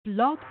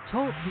Blog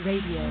Talk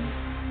Radio.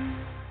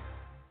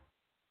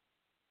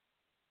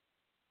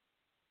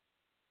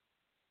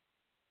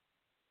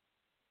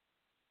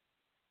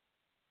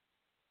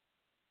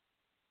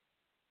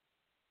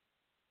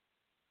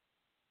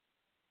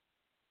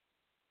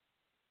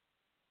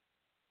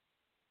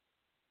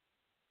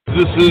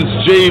 This is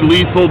Jay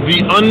Lethal,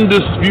 the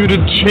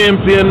undisputed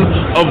champion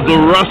of the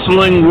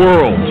wrestling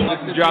world.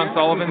 This is John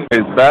Sullivan.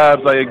 It's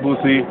Babs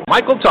Ayagbusi.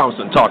 Michael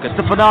Thompson talking.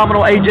 It's the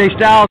phenomenal AJ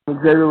Styles.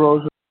 Xavier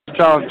Rose.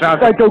 Charles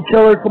Johnson. Psycho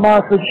Killer,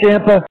 Tommaso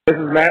Ciampa. This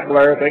is Matt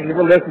Blair. Thank you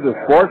for listening to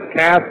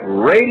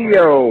Sportscast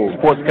Radio.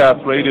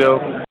 Sportscast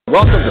Radio.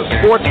 Welcome to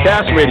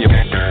Sportscast Radio.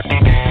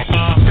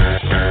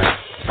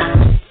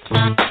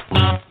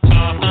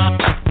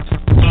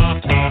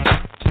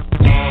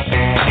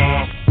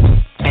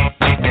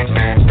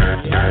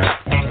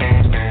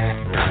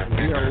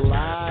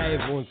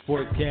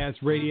 Sportscast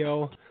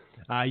Radio.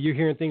 You're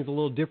hearing things a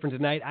little different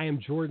tonight. I am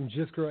Jordan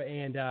Jiskra,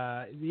 and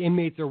the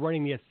inmates are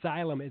running the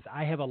asylum as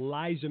I have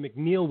Elijah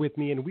McNeil with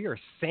me, and we are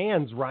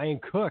sans Ryan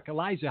Cook.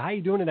 Elijah, how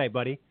you doing tonight,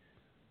 buddy?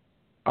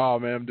 Oh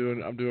man,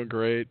 I'm doing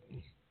great.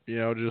 You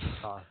know, just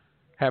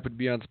happy to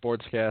be on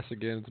Sportscast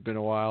again. It's been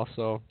a while,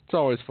 so it's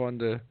always fun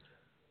to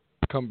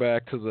come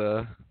back to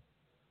the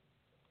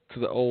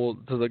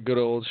good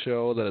old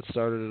show that it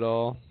started it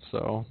all.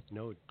 So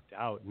No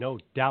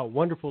doubt.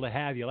 Wonderful to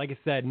have you. Like I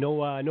said,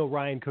 no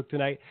Ryan Cook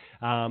tonight.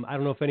 I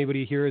don't know if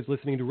anybody here is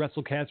listening to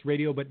WrestleCast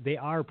Radio, but they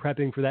are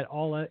prepping for that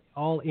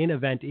all-in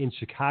event in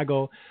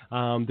Chicago.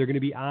 They're going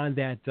to be on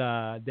that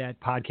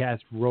podcast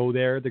row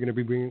there. They're going to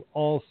be bringing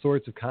all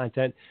sorts of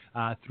content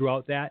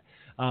throughout that.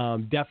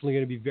 Definitely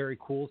going to be very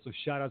cool. So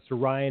shout-outs to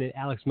Ryan and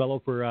Alex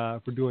Mello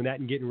for doing that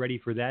and getting ready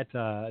for that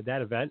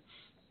event.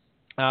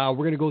 We're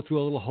going to go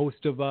through a little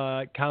host of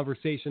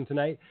conversation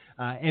tonight.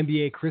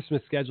 NBA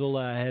Christmas schedule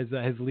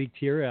has leaked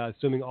here,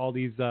 assuming all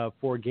these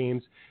 4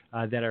 games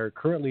that are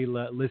currently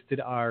listed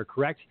are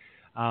correct.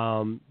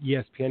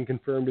 ESPN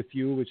confirmed a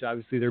few, which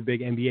obviously they're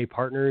big NBA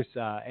partners.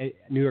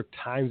 New York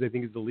Times, I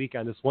think, is the leak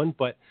on this one.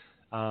 But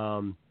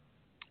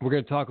we're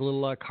going to talk a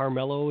little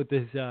Carmelo with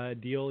this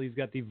deal. He's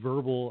got the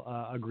verbal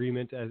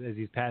agreement as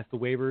he's passed the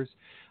waivers.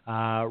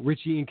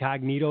 Richie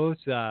Incognitos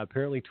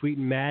apparently tweeting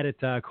mad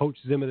at Coach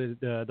Zim of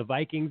the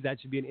Vikings. That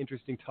should be an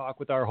interesting talk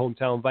with our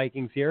hometown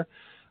Vikings here.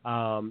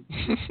 And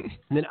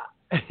then,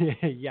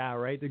 yeah,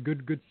 right. The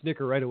good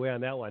snicker right away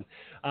on that one.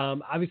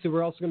 Obviously,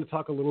 we're also going to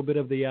talk a little bit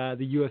of the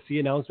UFC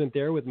announcement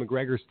there with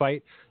McGregor's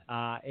fight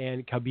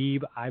and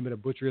Khabib. I'm going to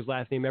butcher his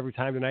last name every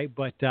time tonight,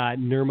 but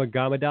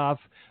Nurmagomedov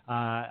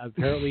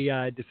apparently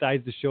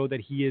decides to show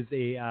that he is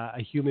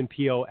a human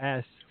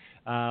POS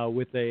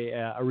with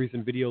a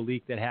recent video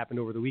leak that happened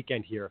over the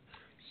weekend here.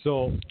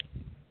 So,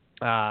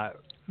 they're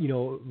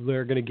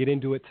going to get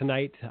into it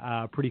tonight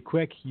pretty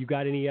quick. You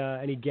got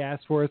any gas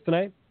for us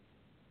tonight?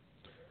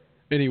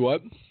 Any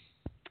what?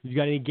 You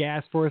got any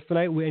gas for us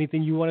tonight?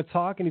 Anything you want to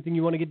talk? Anything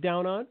you want to get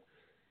down on?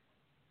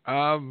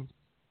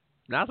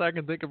 Not that I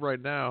can think of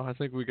right now. I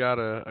think we got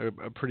a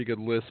pretty good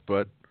list,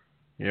 but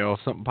if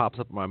something pops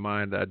up in my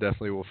mind, I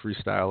definitely will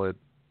freestyle it.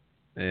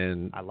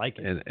 And I like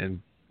it.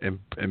 And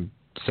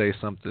say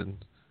something.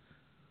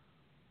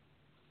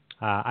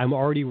 I'm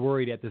already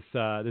worried at this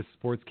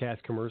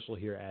Sportscast commercial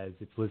here as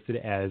it's listed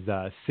as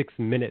 6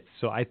 minutes.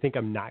 So I think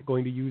I'm not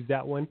going to use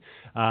that one.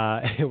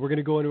 We're going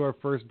to go into our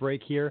first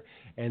break here,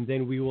 and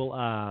then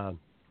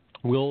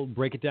we'll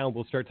break it down.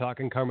 We'll start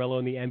talking Carmelo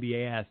and the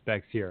NBA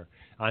aspects here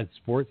on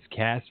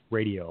Sportscast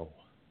Radio.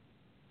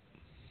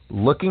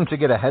 Looking to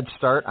get a head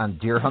start on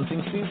deer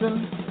hunting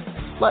season?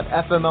 Let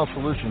FML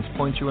Solutions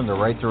point you in the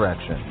right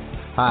direction.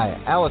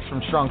 Hi, Alex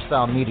from Strong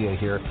Style Media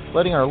here,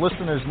 letting our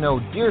listeners know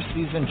deer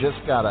season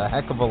just got a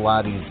heck of a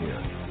lot easier.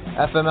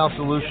 FML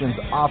Solutions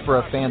offer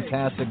a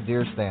fantastic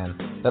deer stand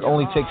that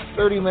only takes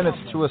 30 minutes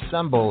to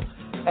assemble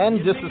and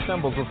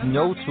disassembles with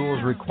no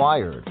tools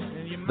required.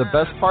 The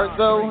best part,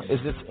 though,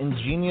 is its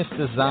ingenious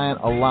design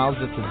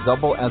allows it to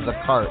double as a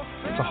cart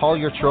to haul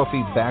your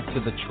trophy back to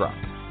the truck.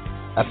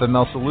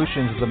 FML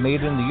Solutions is a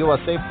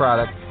made-in-the-USA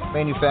product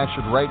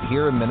manufactured right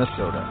here in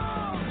Minnesota.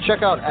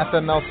 Check out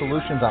FML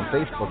Solutions on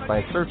Facebook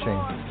by searching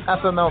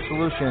FML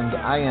Solutions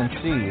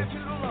INC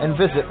and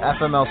visit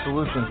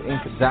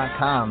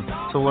FMLSolutionsInc.com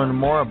to learn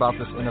more about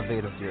this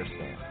innovative deer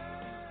stand.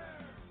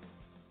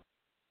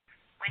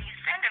 When you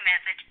send a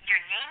message, your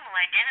name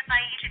will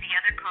identify you to the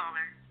other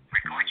caller.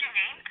 Record your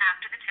name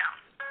after the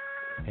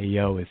tone. Hey,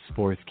 yo, it's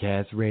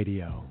Sportscast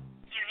Radio.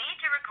 You need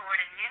to record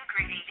a new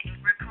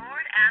greeting.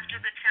 Record after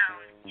the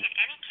tone. Hit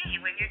any key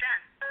when you're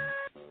done.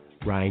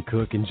 Ryan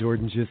Cook and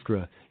Jordan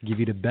Jiskra give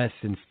you the best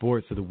in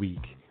sports of the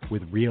week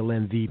with real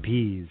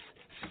MVPs,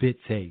 spit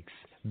takes,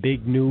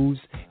 big news,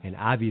 and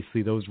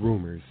obviously those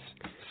rumors.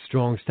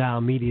 Strong Style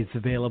Media is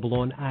available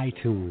on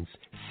iTunes,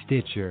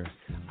 Stitcher,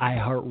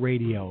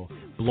 iHeartRadio,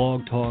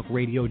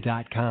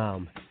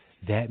 blogtalkradio.com.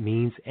 That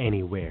means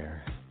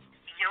anywhere.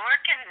 You're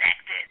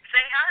connected.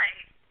 Say hi.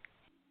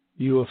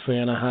 You a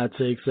fan of hot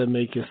takes that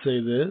make you say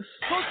this?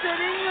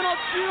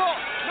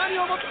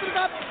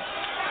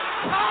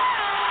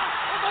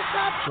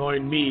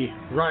 Join me,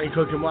 Ryan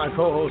Cook, and my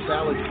co-host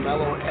Alex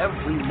Mello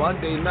every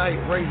Monday night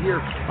right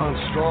here on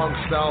Strong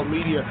Style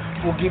Media.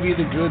 We'll give you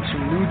the goods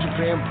from New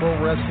Japan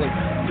Pro Wrestling,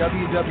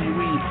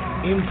 WWE,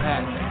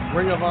 Impact,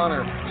 Ring of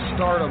Honor,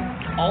 Stardom,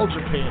 All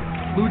Japan,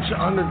 Lucha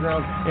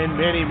Underground, and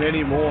many,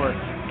 many more.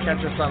 Catch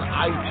us on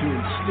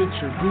iTunes,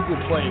 Stitcher, Google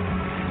Play,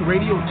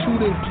 Radio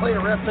TuneIn, Player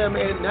FM,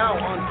 and now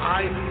on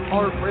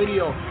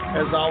iHeartRadio.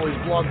 As always,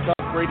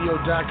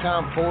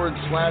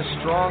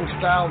 blogtalkradio.com/Strong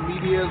Style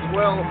Media as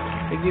well.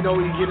 And you know,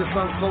 you get us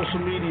on social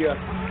media.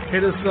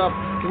 Hit us up.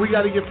 We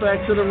got to get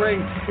back to the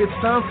ring. It's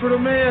time for the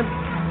man.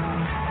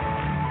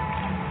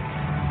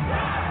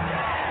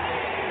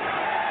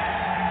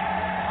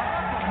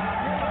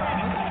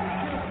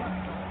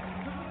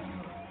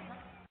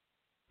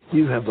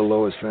 You have the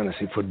lowest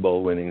fantasy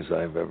football winnings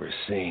I've ever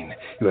seen.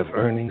 You have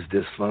earnings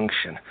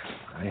dysfunction.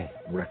 I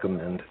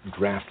recommend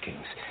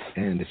DraftKings.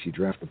 And if you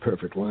draft the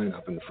perfect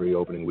lineup in the free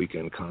opening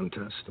weekend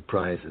contest, the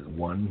prize is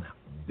 $1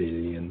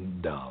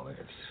 billion.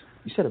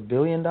 You said $1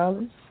 billion?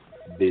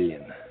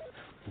 Billion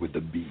with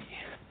a B.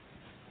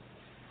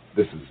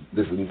 This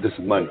is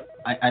money.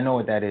 I know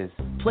what that is.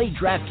 Play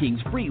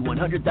DraftKings free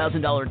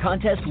 $100,000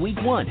 contest week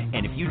 1.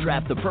 And if you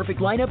draft the perfect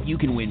lineup, you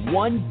can win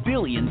 $1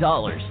 billion.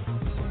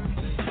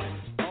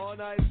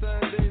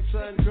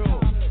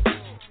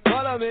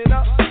 Follow me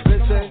now,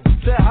 listen,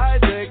 say hi,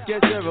 take,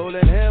 get your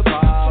rollin'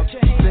 hip-hop.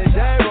 Say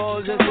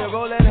J-Rolls, just your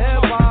rollin'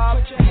 hip-hop.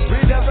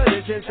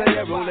 Redefinition, say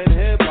you're rollin'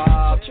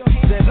 hip-hop.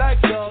 Say Black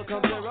Soul,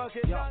 come to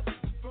rocket.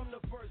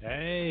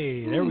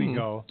 Hey, there we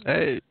go.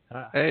 Hey,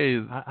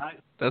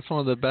 that's one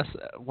of the best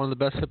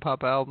hip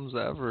hop albums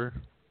ever.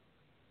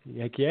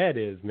 Heck yeah, it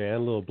is, man. A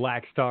little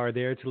Black Star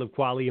there, Talib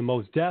Kweli and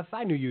Mos Def.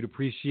 I knew you'd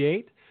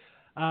appreciate.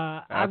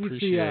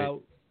 Obviously,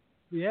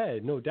 yeah,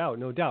 no doubt.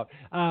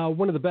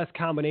 One of the best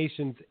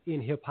combinations in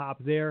hip-hop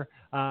there.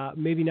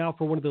 Maybe now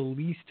for one of the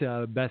least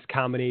best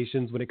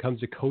combinations when it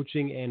comes to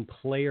coaching and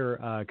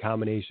player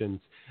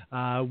combinations.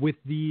 With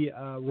the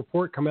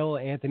report, Carmelo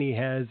Anthony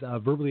has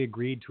verbally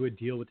agreed to a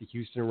deal with the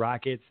Houston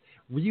Rockets,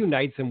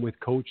 reunites him with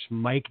coach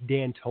Mike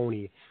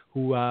D'Antoni,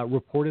 who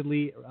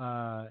reportedly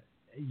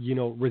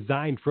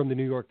resigned from the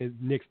New York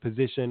Knicks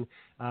position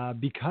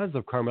because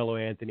of Carmelo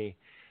Anthony.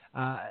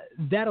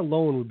 That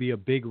alone would be a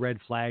big red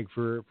flag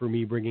for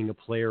me bringing a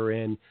player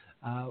in.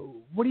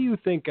 What do you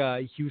think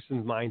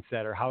Houston's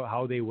mindset or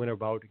how they went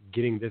about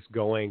getting this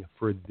going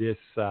for this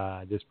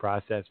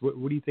process?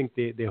 What do you think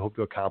they hope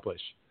to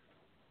accomplish?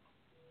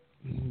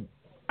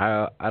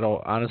 I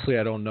don't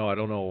know. I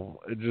don't know.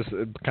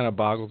 It kind of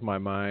boggles my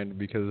mind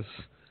because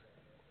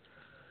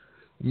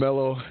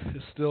Melo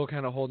is still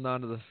kind of holding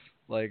on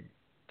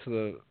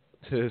to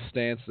his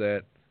stance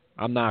that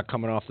I'm not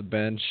coming off the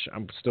bench.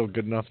 I'm still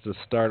good enough to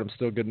start. I'm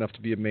still good enough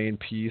to be a main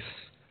piece.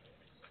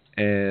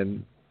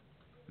 And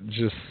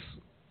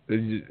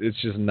it's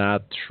just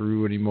not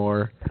true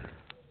anymore.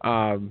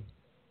 I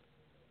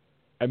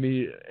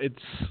mean,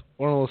 it's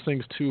one of those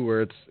things too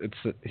where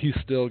he's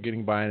still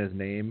getting by in his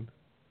name.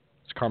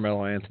 It's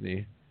Carmelo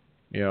Anthony.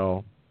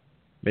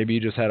 Maybe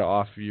he just had an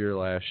off year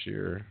last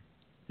year.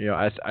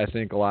 I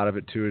think a lot of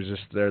it too is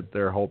just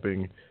they're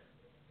hoping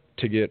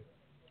to get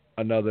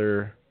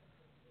another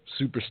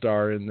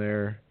superstar in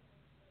there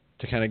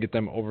to kind of get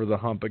them over the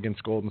hump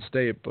against Golden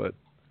State, but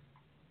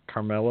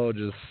Carmelo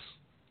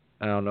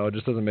I don't know, it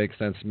just doesn't make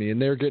sense to me. And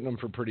they're getting him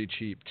for pretty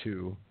cheap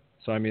too.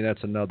 So I mean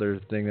that's another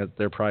thing that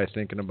they're probably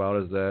thinking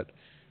about is that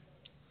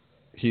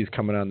he's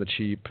coming on the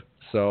cheap.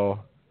 So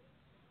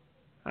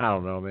I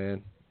don't know,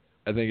 man.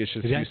 I think it's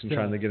just Houston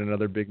trying to get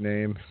another big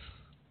name.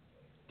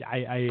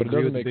 I but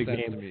agree it doesn't with the make big sense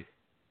name. to me.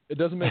 It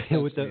doesn't make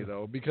sense to me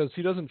though, because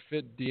he doesn't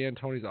fit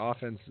D'Antoni's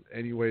offense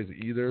anyways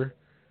either.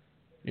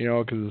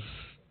 And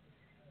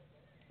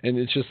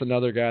it's just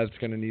another guy that's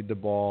going to need the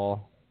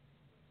ball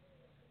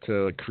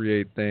to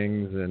create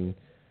things, and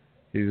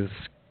he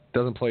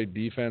doesn't play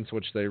defense,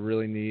 which they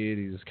really need.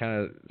 He's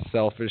kind of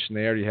selfish, and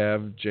they already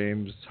have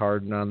James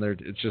Harden on there.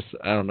 It's just,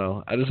 I don't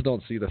know. I just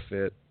don't see the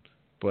fit,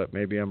 but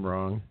maybe I'm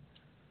wrong.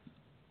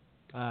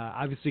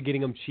 Obviously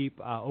getting him cheap,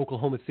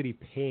 Oklahoma City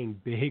paying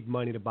big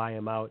money to buy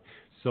him out.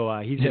 So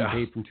he's getting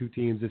paid from two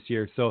teams this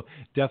year. So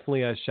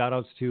definitely shout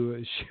outs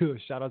to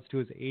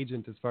his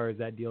agent as far as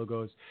that deal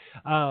goes.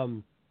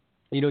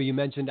 You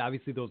mentioned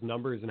obviously those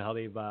numbers and how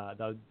they've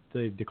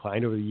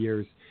declined over the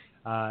years.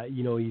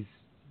 He's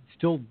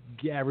still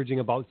averaging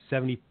about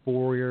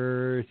 74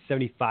 or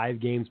 75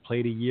 games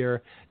played a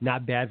year.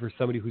 Not bad for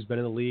somebody who's been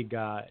in the league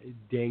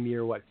dang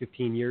near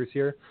 15 years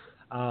here.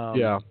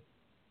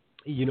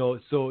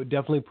 So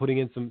definitely putting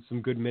in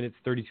some good minutes,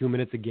 32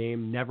 minutes a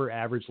game, never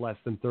averaged less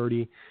than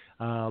 30.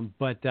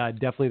 But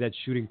definitely that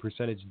shooting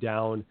percentage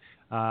down,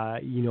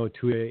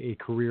 to a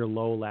career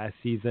low last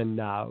season,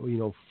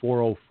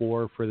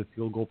 404 for the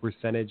field goal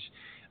percentage.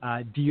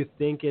 Do you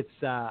think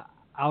it's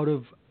out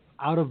of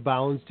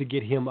bounds to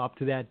get him up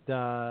to that,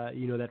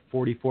 that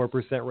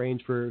 44%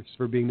 range for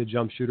being the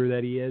jump shooter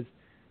that he is?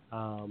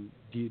 Do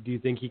you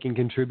think he can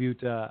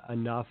contribute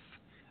enough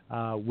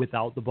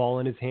without the ball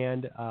in his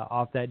hand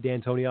off that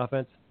D'Antoni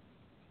offense?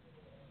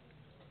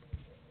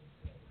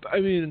 I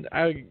mean,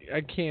 I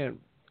can't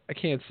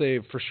say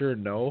for sure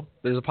no.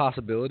 There's a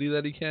possibility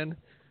that he can,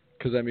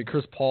 because I mean,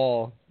 Chris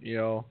Paul,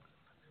 he'll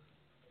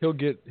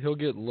get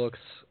looks,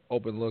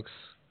 open looks,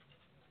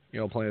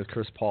 playing with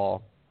Chris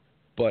Paul,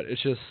 but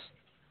it's just,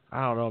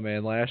 I don't know,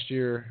 man. Last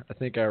year, I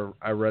think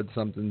I read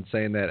something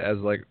saying that as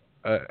like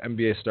an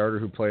NBA starter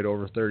who played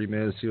over 30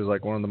 minutes, he was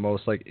like one of the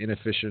most like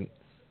inefficient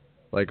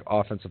like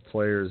offensive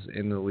players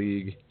in the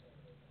league.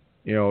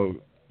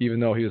 Even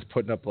though he was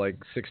putting up like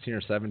 16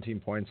 or 17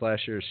 points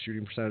last year, his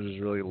shooting percentage was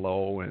really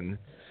low and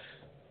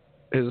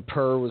his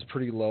PER was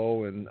pretty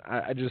low. And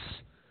I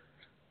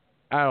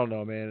don't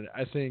know, man.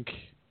 I think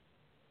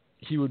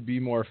he would be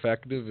more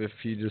effective if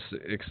he just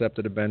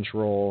accepted a bench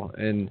role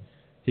and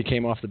he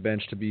came off the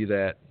bench to be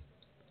that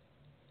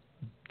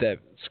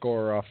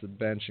scorer off the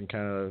bench and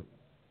kind of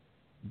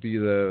be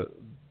the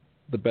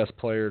best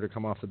player to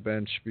come off the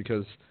bench,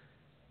 because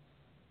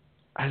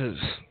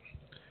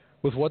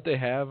with what they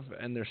have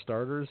and their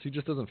starters, he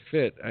just doesn't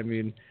fit. I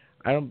mean,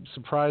 I'm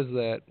surprised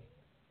that,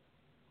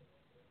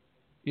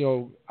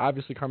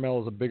 obviously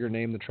Carmelo is a bigger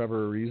name than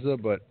Trevor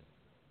Ariza, but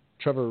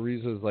Trevor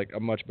Ariza is like a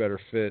much better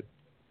fit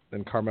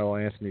than Carmelo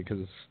Anthony,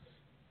 because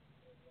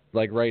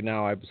like right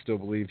now I still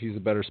believe he's a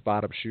better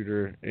spot-up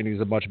shooter and he's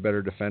a much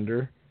better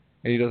defender,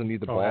 and he doesn't need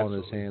the ball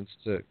in his hands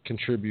to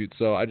contribute.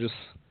 So I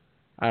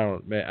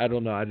don't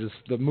know.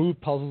 The move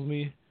puzzles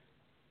me.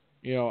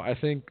 I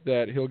think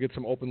that he'll get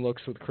some open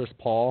looks with Chris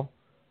Paul,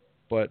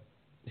 but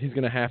he's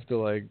going to have to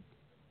like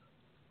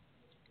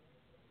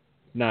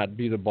not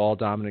be the ball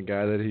dominant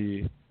guy that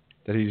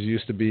he's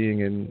used to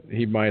being, and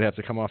he might have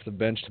to come off the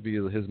bench to be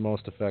his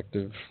most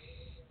effective.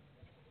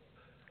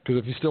 Because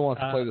if he still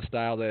wants to play the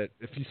style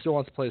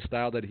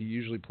that he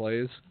usually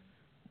plays,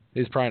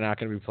 he's probably not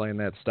going to be playing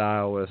that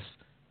style with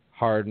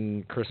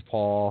Harden, Chris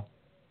Paul,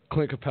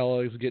 Clint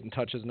Capella is getting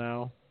touches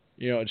now.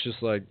 It's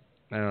just like,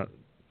 I don't know.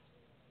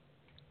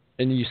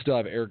 And you still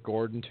have Eric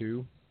Gordon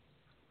too.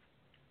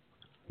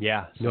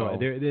 Yeah, no,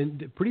 they're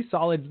pretty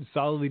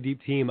solidly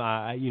deep team.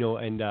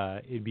 And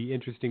it'd be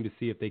interesting to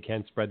see if they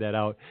can spread that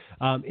out.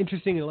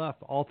 Interesting enough,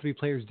 all three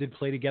players did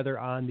play together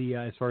on the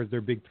as far as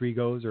their big three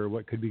goes, or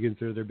what could be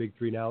considered their big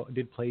three now.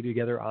 Did play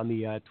together on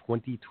the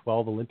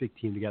 2012 Olympic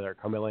team together.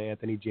 Carmelo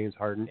Anthony, James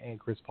Harden, and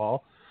Chris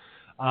Paul.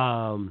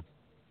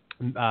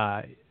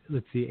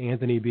 Let's see,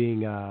 Anthony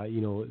being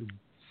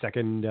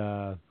second.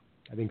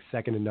 I think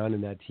second to none in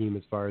that team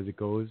as far as it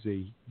goes.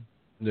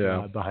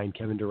 Behind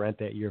Kevin Durant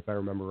that year, if I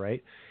remember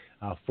right.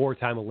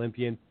 4-time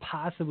Olympian,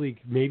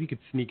 maybe could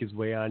sneak his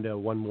way onto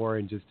one more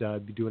and just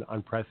be doing an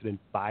unprecedented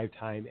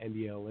 5-time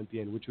NBA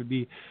Olympian, which would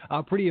be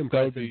pretty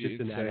impressive just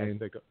in that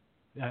aspect.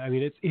 I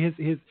mean,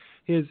 it's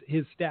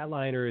his stat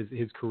line or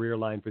his career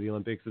line for the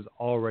Olympics is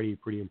already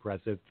pretty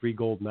impressive. 3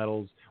 gold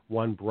medals,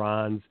 1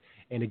 bronze.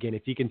 And again,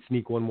 if he can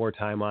sneak one more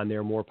time on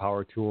there, more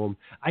power to him.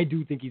 I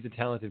do think he's a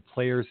talented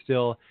player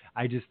still.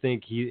 I just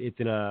think he's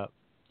in a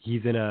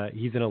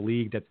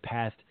league that's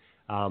passed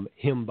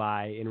him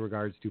by in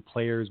regards to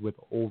players with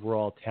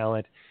overall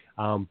talent,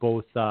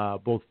 both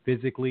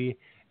physically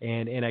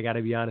and I got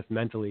to be honest,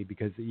 mentally,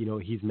 because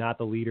he's not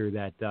the leader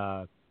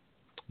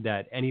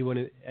that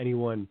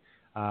anyone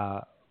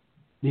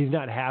he's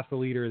not half the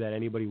leader that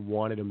anybody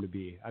wanted him to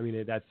be. I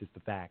mean, that's just the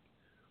fact.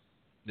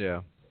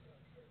 Yeah.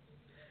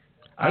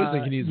 I just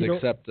think he needs to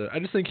accept I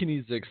just think he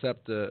needs to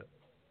accept I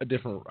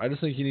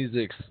just think he needs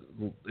to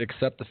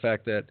accept the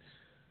fact that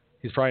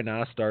he's probably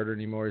not a starter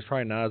anymore. He's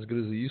probably not as good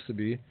as he used to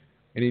be,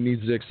 and he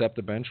needs to accept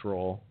the bench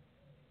role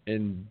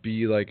and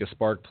be like a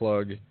spark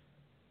plug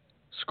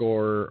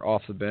scorer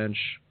off the bench.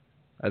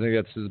 I think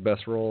that's his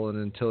best role, and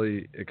until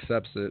he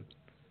accepts it,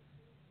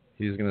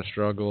 he's going to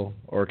struggle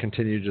or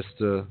continue just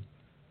to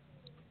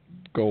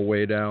go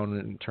way down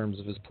in terms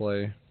of his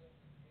play.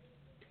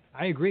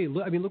 I agree.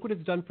 I mean, look what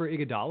it's done for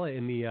Iguodala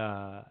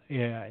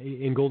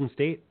in Golden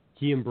State.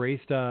 He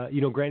embraced,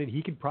 granted,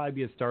 he could probably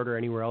be a starter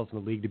anywhere else in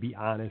the league, to be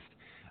honest.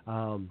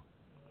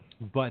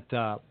 But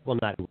not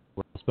anywhere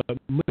else, but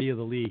majority of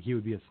the league, he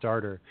would be a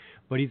starter.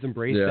 But he's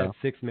embraced that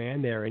sixth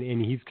man there,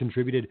 and he's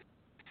contributed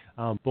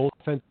both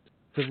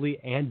offensively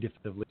and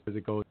defensively as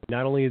it goes.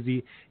 Not only is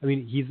he, I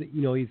mean,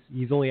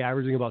 he's only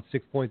averaging about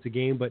 6 points a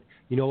game, but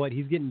you know what?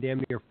 He's getting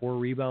damn near 4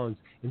 rebounds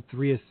and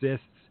 3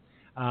 assists.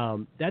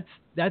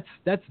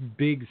 That's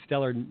big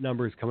stellar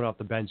numbers coming off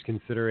the bench,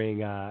 considering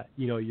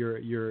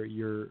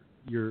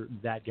you're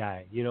that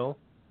guy,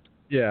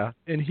 Yeah,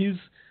 and he's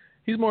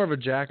more of a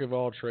jack of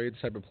all trades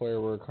type of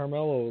player, where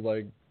Carmelo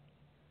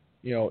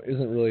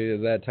isn't really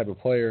that type of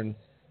player. And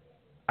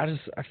I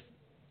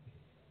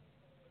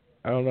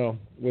don't know,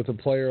 with a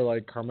player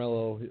like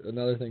Carmelo,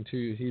 another thing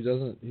too, he's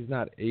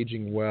not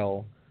aging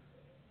well.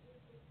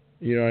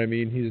 You know what I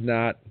mean? He's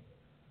not.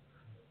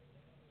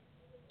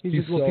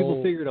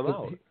 People figured him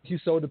out. He's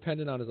so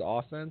dependent on his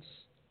offense,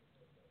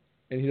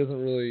 and he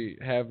doesn't really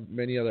have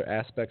many other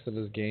aspects of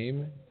his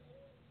game.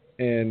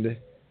 And,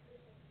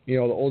 the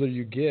older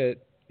you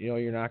get,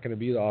 you're not going to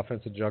be the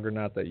offensive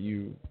juggernaut that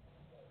you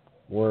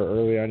were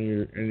early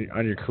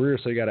on your career.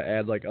 So you got to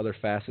add like other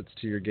facets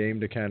to your game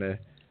to kind of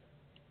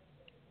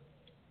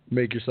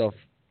make yourself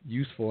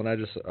useful, and I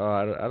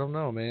don't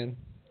know, man.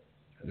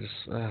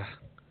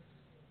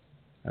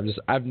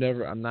 I've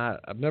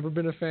never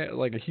been a fan,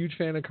 like a huge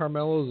fan of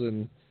Carmelo's,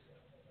 and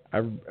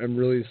I'm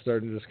really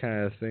starting to just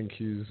kind of think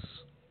he's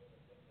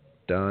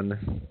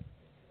done.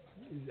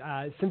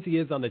 Since he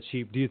is on the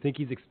cheap, do you think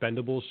he's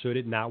expendable? Should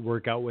it not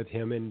work out with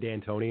him and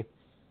D'Antoni?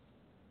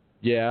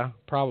 Yeah,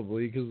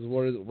 probably, because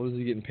what is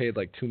he getting paid,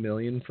 like $2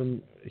 million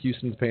from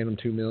Houston's paying him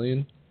 $2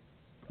 million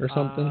or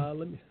something?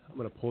 I'm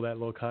going to pull that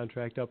little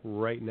contract up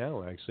right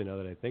now. Actually, now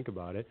that I think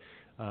about it,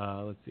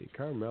 let's see,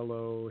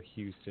 Carmelo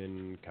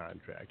Houston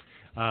contract.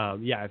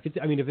 If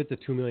it's a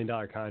 $2 million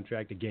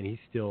contract, again, he's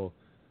still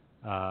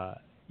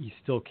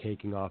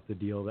caking off the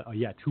deal.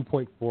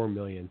 $2.4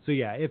 million. So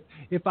yeah,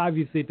 if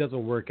obviously it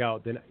doesn't work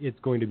out, then it's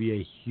going to be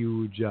a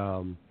huge.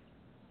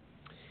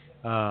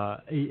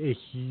 A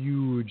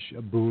huge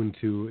boon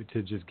to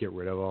just get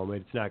rid of him.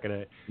 It's not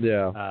gonna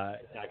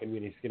not gonna be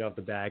any skin off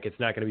the back. It's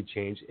not gonna be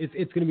changed.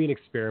 It's gonna be an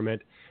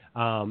experiment.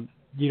 Do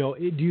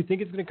you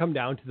think it's gonna come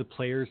down to the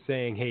players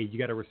saying, "Hey, you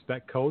got to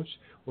respect coach,"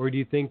 or do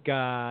you think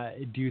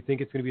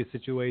it's gonna be a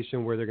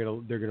situation where they're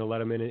gonna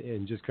let him in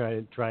and just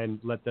try and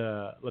let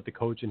the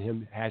coach and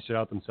him hash it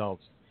out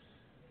themselves?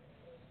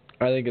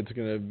 I think it's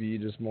gonna be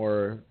just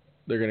more.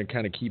 They're gonna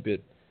kind of keep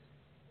it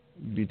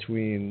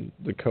between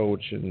the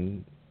coach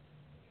and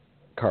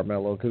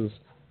Carmelo, because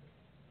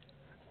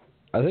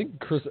I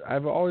think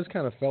I've always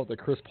kind of felt that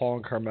Chris Paul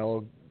and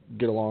Carmelo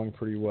get along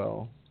pretty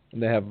well,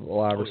 and they have a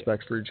lot of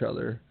respect for each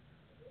other.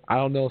 I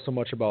don't know so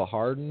much about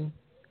Harden.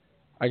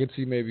 I could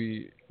see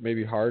maybe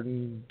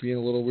Harden being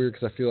a little weird,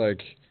 because I feel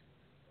like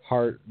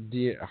Harden's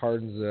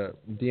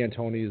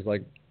D'Antoni's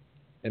like,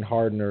 and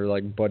Harden are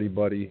like buddy,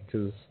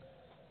 because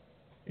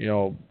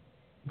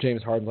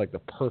James Harden's like the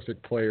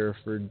perfect player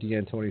for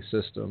D'Antoni's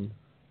system,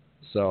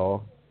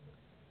 so.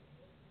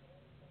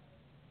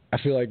 I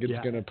feel like it's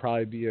going to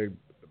probably be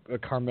a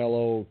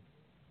Carmelo,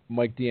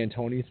 Mike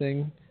D'Antoni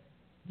thing,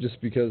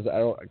 just because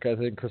I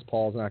think Chris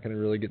Paul's not going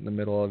to really get in the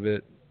middle of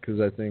it,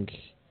 because I think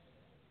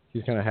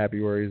he's kind of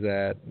happy where he's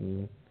at,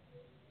 and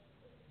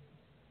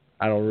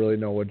I don't really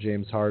know what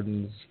James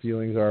Harden's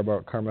feelings are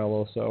about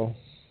Carmelo. So.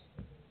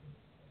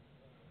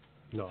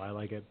 No, I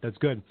like it. That's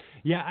good.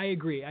 Yeah, I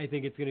agree. I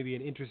think it's going to be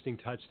an interesting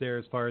touch there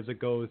as far as it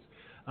goes.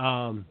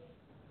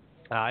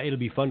 It'll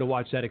be fun to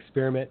watch that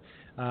experiment.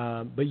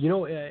 But,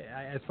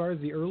 as far as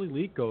the early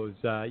leak goes,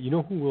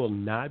 who we'll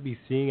not be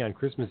seeing on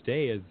Christmas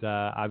Day is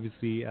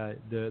obviously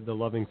the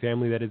loving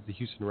family that is the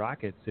Houston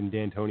Rockets and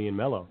D'Antoni and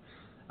Melo.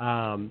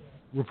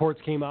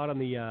 Reports came out on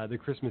the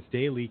Christmas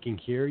Day leaking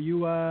here.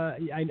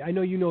 I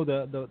know you know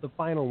the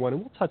final one,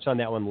 and we'll touch on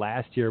that one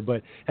last year,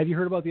 but have you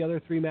heard about the other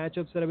three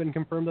matchups that have been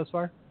confirmed thus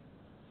far?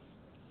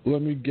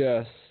 Let me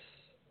guess.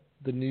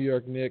 The New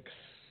York Knicks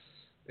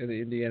and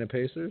the Indiana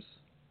Pacers?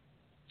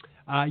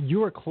 You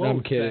were close.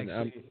 I'm kidding.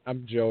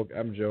 I'm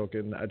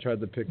joking. I tried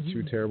to pick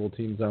two terrible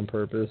teams on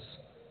purpose.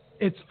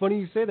 It's funny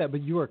you say that,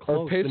 but you are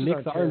close. The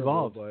Knicks are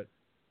involved. But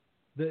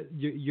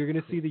you're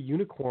going to see the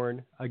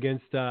Unicorn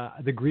against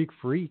the Greek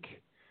Freak.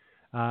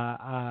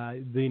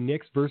 The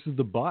Knicks versus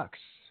the Bucks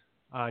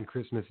on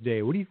Christmas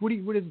Day.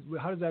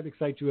 How does that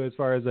excite you as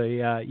far as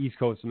a East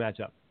Coast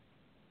matchup,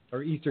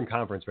 or Eastern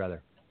Conference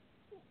rather?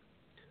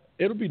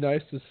 It'll be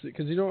nice to see,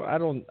 because I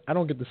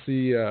don't get to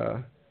see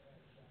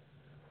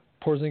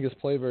Porzingis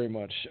play very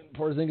much.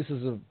 Porzingis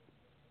is a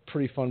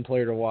pretty fun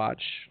player to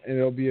watch, and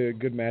it'll be a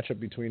good matchup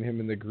between him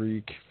and the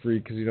Greek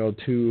Freak, because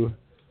two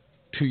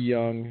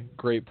young,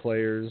 great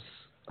players,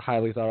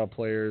 highly thought of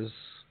players,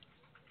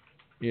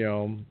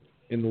 in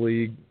the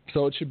league.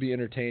 So it should be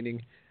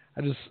entertaining.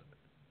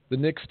 The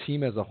Knicks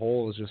team as a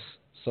whole is just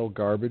so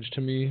garbage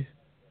to me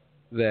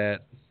that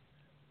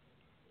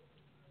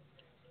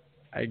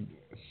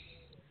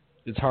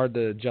it's hard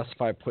to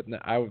justify putting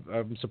it.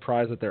 I'm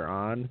surprised that they're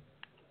on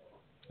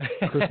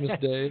Christmas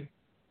Day.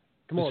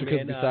 Come on,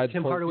 man.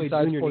 Tim Hardaway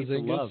Jr. needs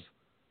some love.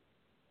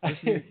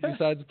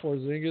 Besides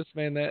Porzingis,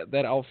 man,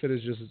 that outfit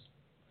is just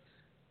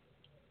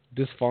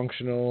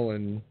dysfunctional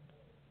and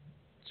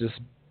just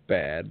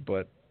bad.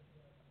 But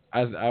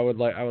I would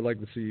like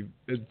to see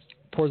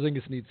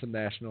Porzingis needs some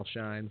national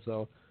shine,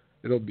 so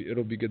it'll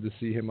be good to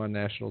see him on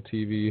national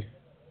TV.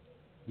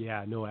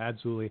 Yeah, no,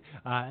 absolutely.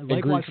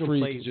 Like Greek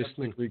Freak is just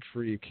the Greek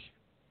Freak.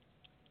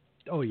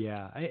 Oh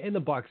yeah, and the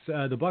Bucks.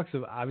 The Bucks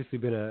have obviously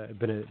been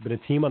a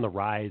team on the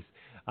rise.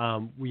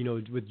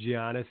 With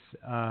Giannis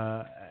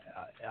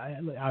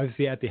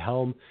obviously at the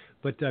helm,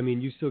 but I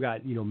mean you still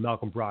got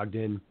Malcolm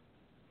Brogdon.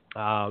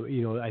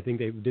 I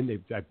think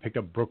I picked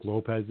up Brook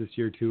Lopez this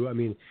year too. I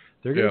mean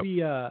they're gonna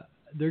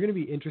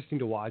be interesting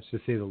to watch, to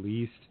say the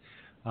least.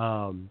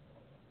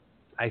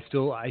 I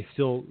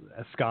still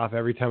scoff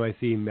every time I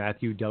see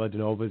Matthew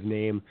Dellavedov's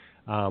name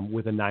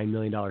with a $9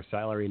 million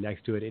salary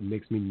next to it. It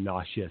makes me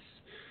nauseous.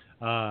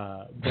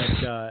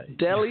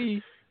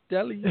 Deli,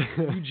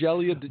 you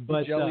jelly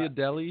at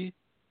Deli?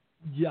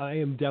 Yeah, I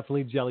am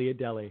definitely jelly at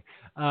Deli.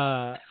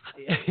 I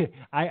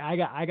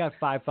got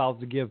 5 fouls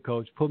to give,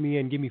 Coach. Put me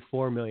in, give me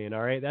 $4 million.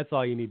 All right, that's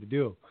all you need to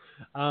do.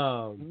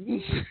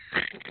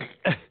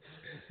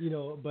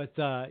 But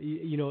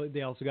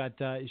they also got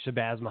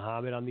Shabazz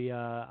Muhammad on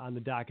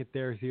the docket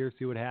there here.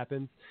 See what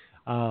happens.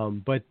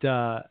 Some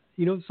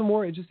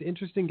more just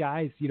interesting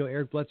guys.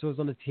 Eric Bledsoe's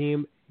on the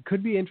team.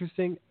 Could be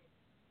interesting.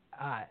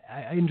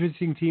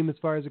 Interesting team as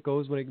far as it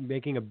goes when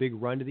making a big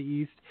run to the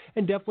East,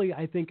 and definitely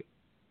I think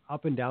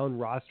up and down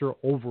roster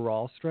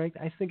overall strength.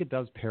 I think it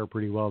does pair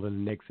pretty well to the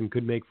Knicks and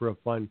could make for a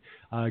fun,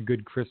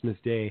 good Christmas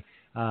Day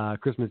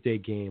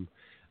game.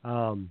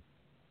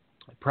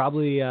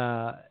 Probably.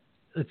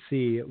 Let's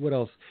see what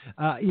else.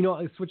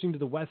 Switching to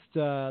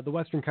the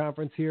Western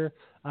Conference here,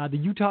 the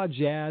Utah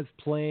Jazz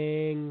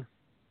playing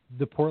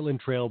the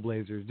Portland Trail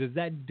Blazers. Does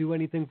that do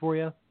anything for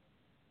you?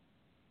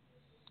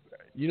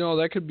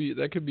 That could be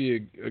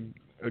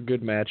a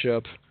good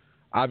matchup.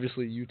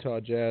 Obviously, Utah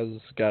Jazz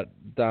got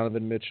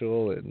Donovan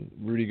Mitchell and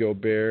Rudy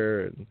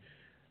Gobert and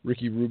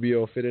Ricky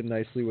Rubio fit in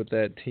nicely with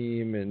that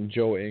team, and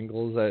Joe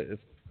Ingles.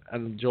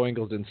 Joe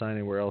Ingles didn't sign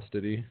anywhere else,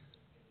 did he?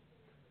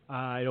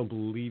 I don't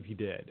believe he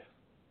did.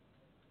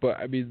 But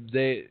I mean,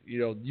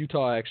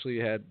 Utah actually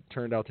had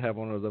turned out to have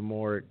one of the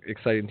more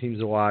exciting teams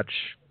to watch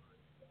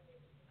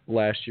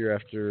last year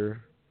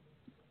after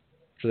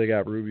they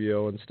got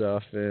Rubio and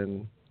stuff.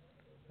 And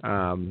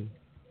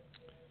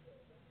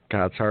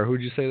sorry,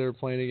 who'd you say they were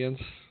playing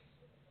against?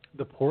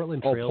 The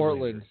Portland Trail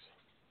Portland. Blazers.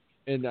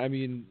 And I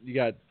mean, you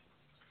got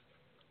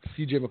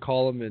C.J.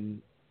 McCollum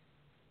and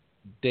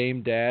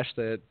Dame Dash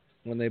that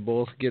when they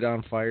both get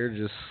on fire,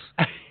 just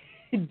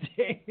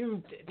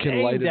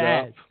can light it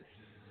up.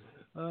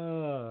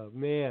 Oh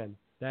man,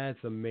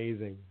 that's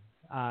amazing.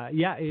 I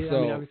mean,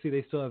 obviously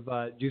they still have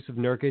Jusuf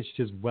Nurkic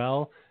as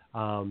well.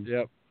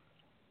 Yep.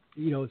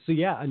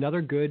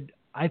 Another good.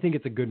 I think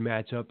it's a good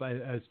matchup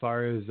as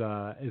far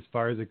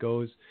as it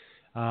goes.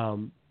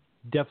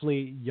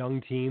 Definitely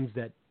young teams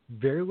that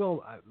very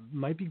well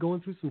might be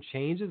going through some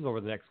changes over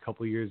the next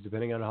couple of years,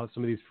 depending on how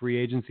some of these free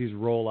agencies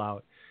roll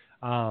out.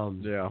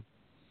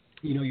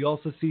 You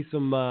also see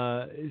some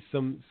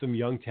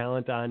young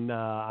talent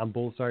on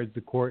both sides of the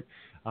court.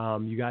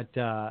 You got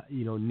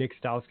Nick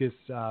Stauskas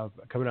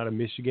coming out of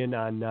Michigan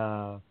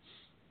on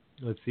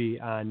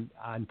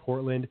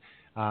Portland,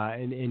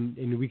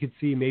 and we could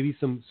see maybe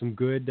some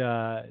good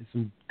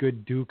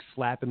Duke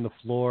slapping the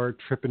floor,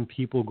 tripping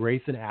people.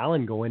 Grayson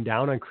Allen going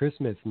down on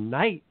Christmas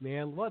night,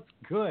 man. What's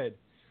good?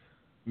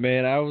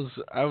 Man, I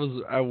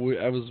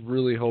was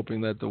really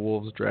hoping that the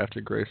Wolves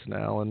drafted Grayson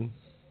Allen.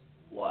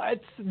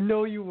 What?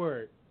 No, you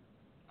weren't.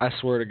 I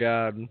swear to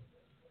God.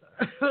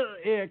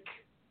 Ick.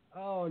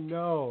 Oh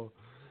no.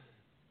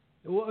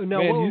 What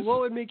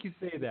would make you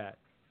say that?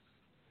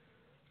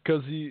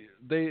 Because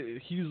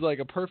he's like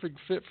a perfect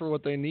fit for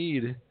what they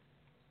need.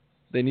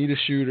 They need a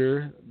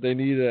shooter. They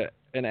need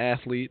an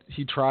athlete.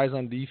 He tries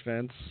on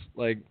defense.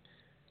 Like,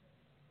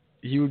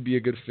 he would be a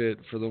good fit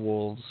for the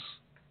Wolves.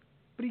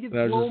 But he gets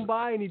blown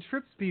by and he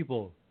trips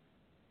people.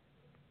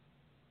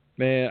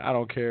 Man, I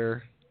don't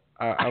care.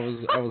 I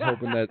was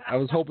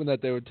hoping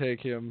that they would take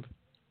him.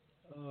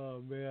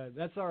 Oh man,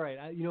 that's all right.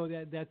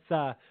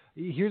 That's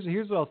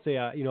here's what I'll say.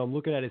 I'm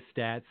looking at his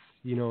stats.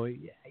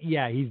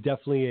 He's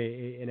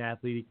definitely an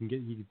athlete.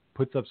 He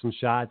puts up some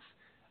shots,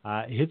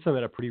 hits them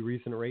at a pretty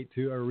reasonable rate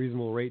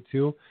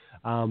too.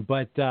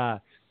 But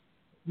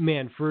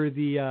man, for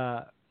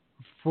the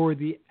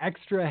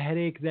extra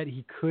headache that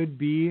he could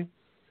be,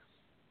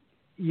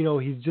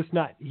 he's just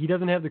not. He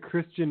doesn't have the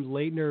Christian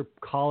Laettner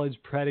college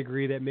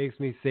pedigree that makes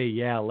me say,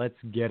 yeah, let's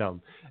get him.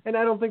 And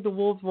I don't think the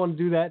Wolves want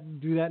to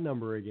do that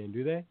number again,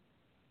 do they?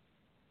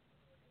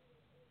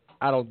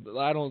 I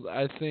don't.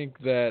 I think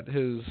that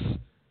his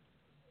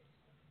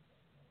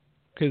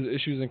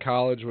issues in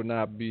college would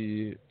not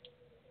be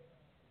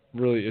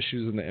really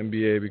issues in the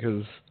NBA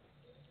because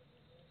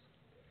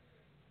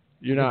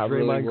you're not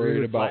really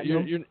worried about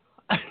you're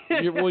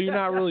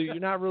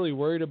not really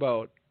worried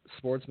about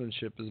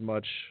sportsmanship as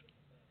much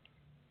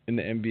in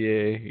the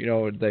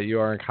NBA, that you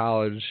are in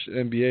college.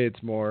 NBA,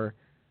 it's more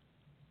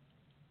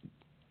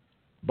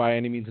by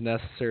any means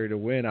necessary to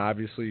win,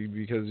 obviously,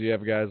 because you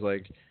have guys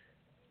like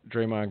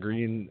Draymond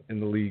Green in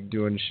the league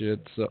doing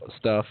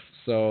stuff.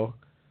 So,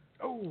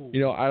 I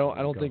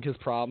don't think his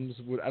problems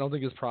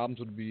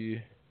would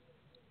be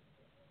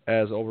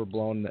as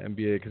overblown in the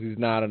NBA because he's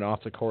not an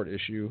off the court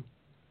issue.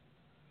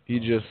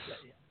 He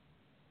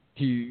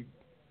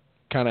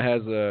kind of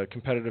has a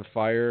competitive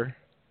fire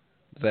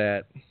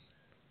that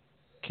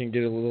can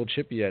get a little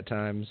chippy at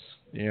times,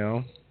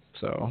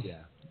 So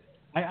yeah.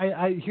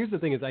 I here's the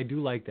thing is I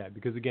do like that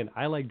because again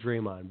I like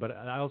Draymond, but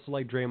I also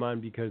like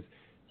Draymond because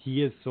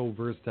he is so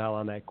versatile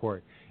on that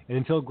court. And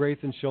until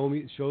Grayson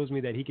shows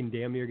me that he can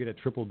damn near get a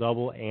triple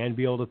double and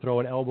be able to throw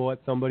an elbow at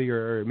somebody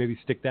or maybe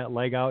stick that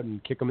leg out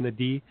and kick him in the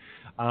D,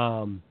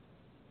 I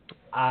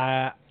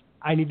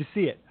need to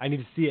see it. I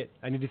need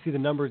to see the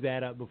numbers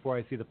add up before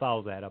I see the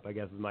fouls add up, I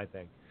guess is my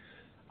thing.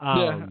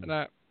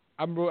 And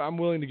I'm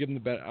willing to give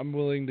him I'm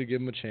willing to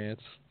give him a chance.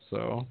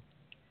 So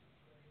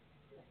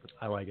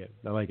I like it.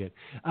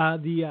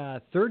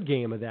 The third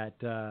game of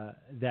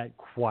that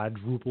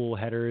quadruple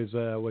header is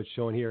what's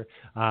shown here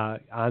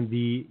on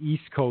the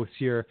East Coast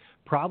here.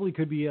 Probably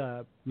could be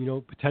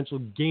potential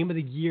game of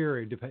the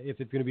year if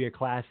it's going to be a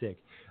classic.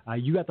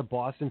 You got the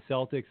Boston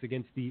Celtics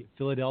against the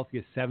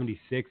Philadelphia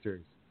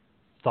 76ers.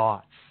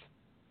 Thoughts?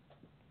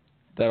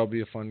 That'll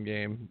be a fun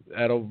game.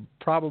 That'll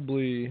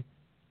probably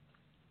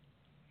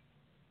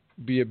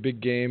be a big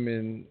game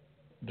in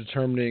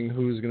determining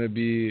who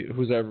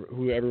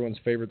everyone's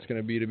favorite's going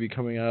to be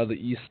coming out of the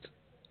East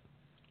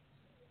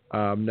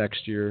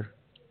next year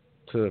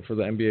for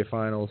the NBA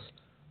Finals.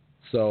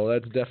 So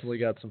that's definitely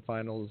got some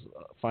finals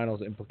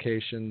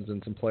implications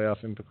and some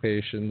playoff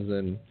implications,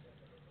 and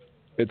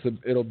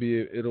it'll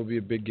be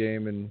a big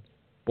game, and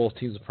both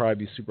teams will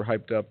probably be super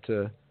hyped up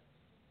to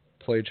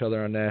play each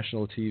other on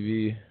national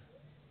TV.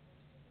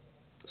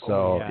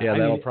 So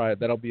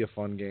that'll be a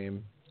fun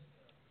game.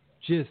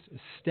 Just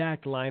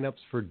stacked lineups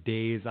for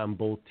days on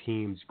both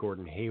teams.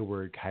 Gordon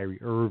Hayward, Kyrie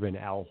Irving,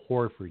 Al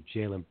Horford,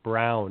 Jaylen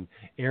Brown,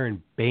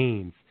 Aaron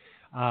Baines,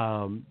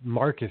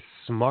 Marcus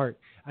Smart.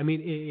 I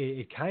mean,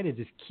 it kind of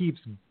just keeps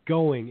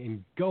going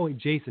and going.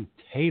 Jason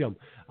Tatum,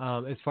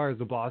 as far as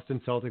the Boston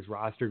Celtics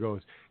roster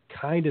goes,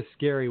 kind of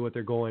scary what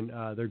they're going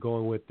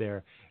with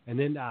there. And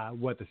then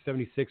the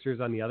 76ers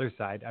on the other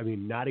side. I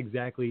mean, not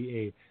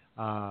exactly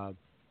a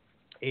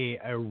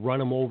run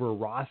them over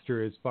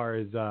roster as far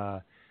as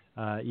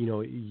what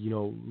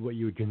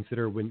you would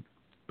consider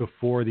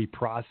before the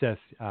process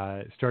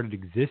started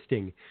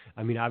existing.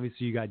 I mean,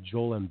 obviously you got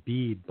Joel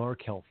Embiid,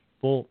 Markelle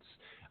Fultz,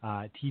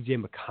 T.J.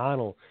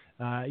 McConnell,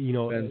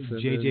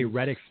 J.J.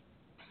 Redick's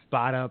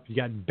spot up. You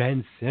got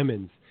Ben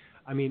Simmons.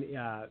 I mean,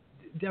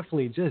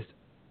 definitely just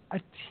a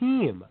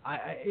team.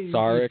 It's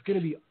going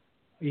to be,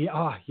 it's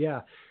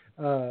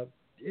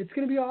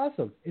going to be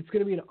awesome. It's going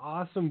to be an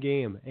awesome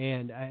game,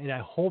 and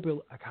I hope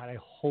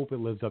it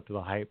lives up to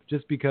the hype.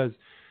 Just because,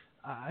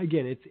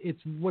 again, it's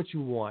what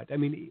you want. I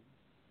mean,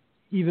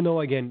 even though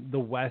again the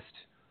West,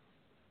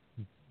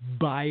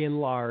 by and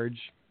large,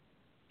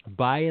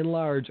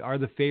 are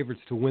the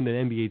favorites to win the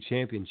NBA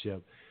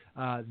championship.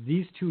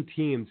 These two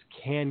teams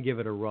can give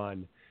it a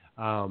run,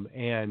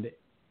 and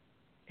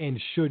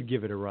should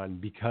give it a run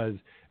because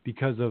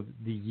of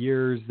the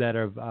years that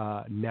have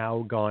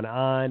now gone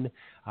on.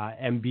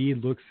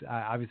 Embiid looks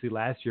obviously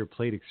last year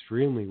played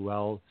extremely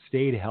well,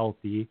 stayed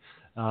healthy,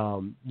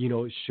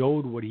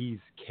 showed what he's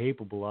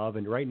capable of,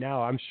 and right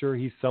now I'm sure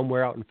he's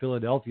somewhere out in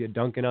Philadelphia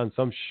dunking on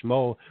some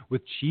schmo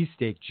with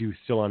cheesesteak juice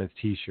still on his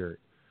T-shirt.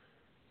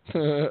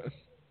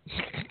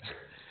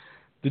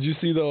 Did you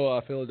see though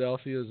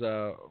Philadelphia's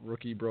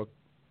rookie broke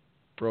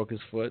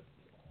his foot?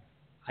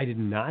 I did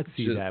not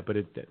see that, but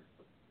it's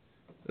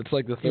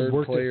like the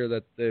third player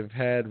that they've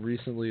had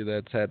recently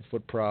that's had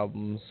foot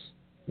problems.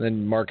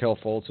 Then Markelle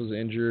Fultz was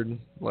injured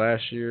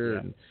last year,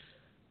 and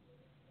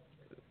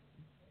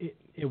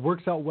it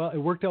works out well. It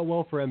worked out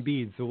well for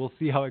Embiid, so we'll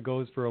see how it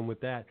goes for him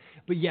with that.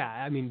 But yeah,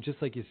 I mean,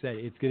 just like you said,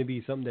 it's going to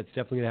be something that's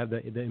definitely going to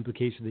have the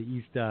implication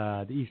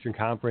of the Eastern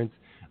Conference.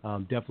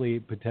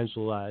 Definitely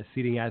potential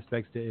seeding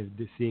aspects to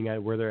seeing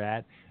where they're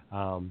at.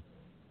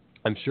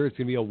 I'm sure it's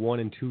going to be a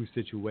 1-2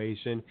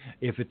 situation.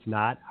 If it's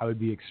not, I would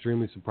be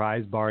extremely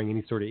surprised, barring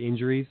any sort of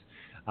injuries.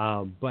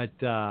 But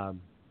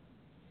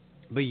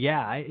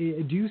yeah,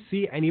 do you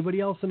see anybody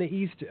else in the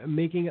East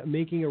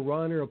making a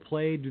run or a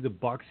play? Do the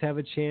Bucks have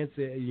a chance?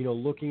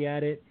 Looking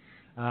at it,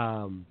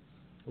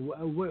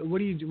 what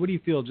do you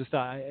feel? Just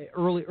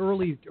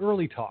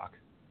early talk.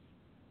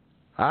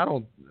 I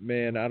don't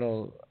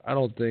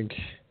think.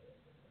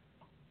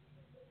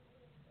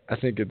 I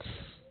think it's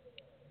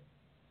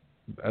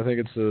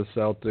the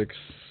Celtics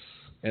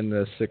and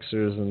the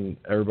Sixers, and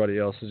everybody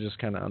else is just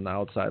kind of on the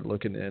outside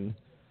looking in.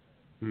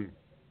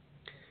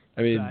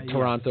 I mean,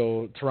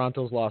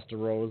 Toronto's lost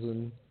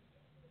DeRozan,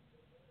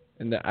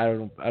 and I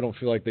don't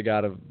feel like they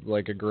got a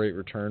great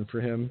return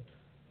for him.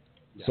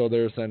 Yeah. So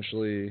they're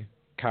essentially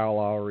Kyle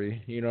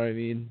Lowry, you know what I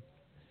mean?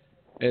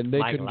 And they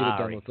couldn't get it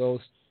done with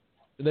those.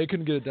 They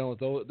couldn't get it done with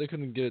those. They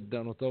couldn't get it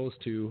done with those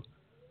two,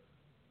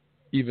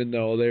 even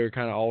though they were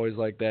kind of always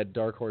like that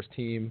dark horse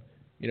team.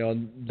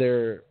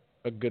 They're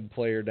a good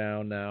player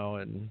down now,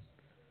 and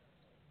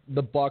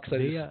the Bucks.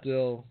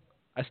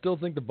 I still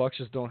think the Bucks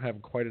just don't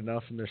have quite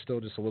enough, and they're still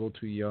just a little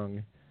too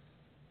young.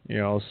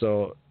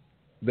 So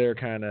they're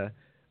kind of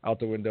out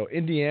the window.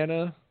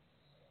 Indiana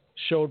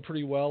showed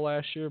pretty well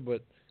last year,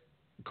 but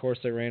of course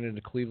they ran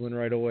into Cleveland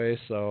right away.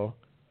 So,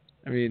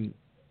 I mean,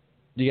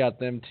 you got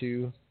them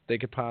too. They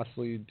could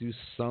possibly do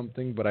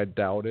something, but I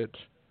doubt it.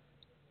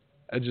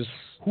 The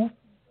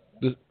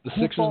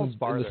Sixers and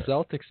the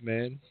Celtics,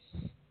 man,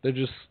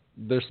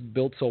 they're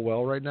built so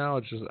well right now.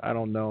 It's just, I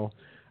don't know.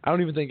 I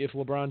don't even think if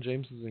LeBron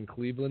James is in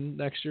Cleveland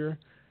next year,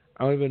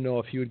 I don't even know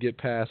if he would get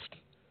past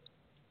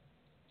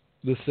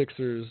the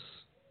Sixers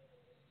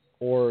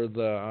or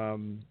the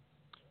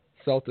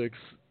Celtics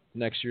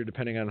next year,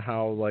 depending on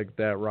how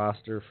that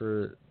roster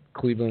for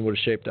Cleveland would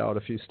have shaped out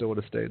if he still would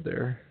have stayed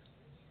there.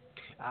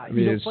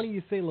 Funny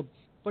you say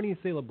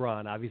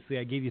LeBron. Obviously,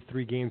 I gave you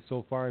 3 games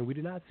so far, and we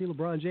did not see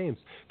LeBron James.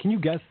 Can you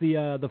guess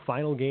the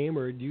final game,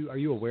 or are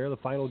you aware of the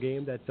final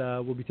game that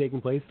will be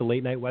taking place, the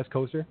late night West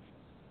Coaster?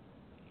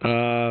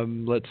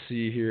 Let's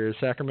see here.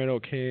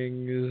 Sacramento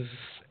Kings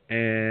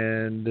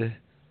and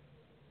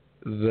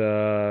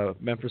the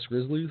Memphis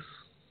Grizzlies.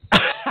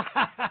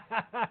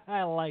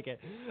 I like it.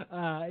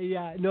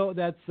 Yeah, no,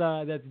 that's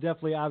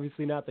definitely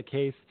obviously not the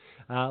case.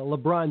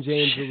 LeBron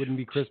James, it wouldn't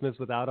be Christmas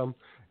without him.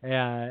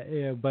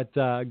 But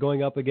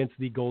going up against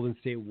the Golden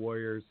State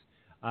Warriors,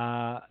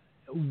 what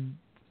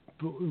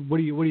do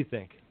you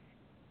think?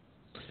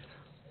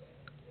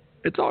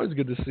 It's always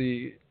good to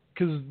see,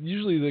 because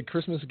usually the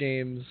Christmas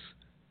games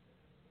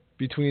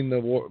between the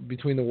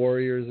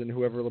Warriors and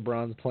whoever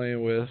LeBron's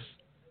playing with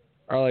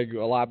are like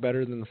a lot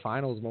better than the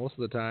finals most of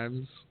the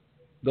times.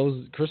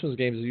 Those Christmas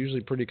games are usually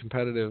pretty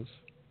competitive,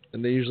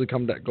 and they usually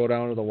go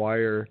down to the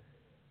wire,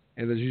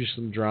 and there's usually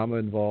some drama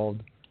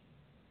involved.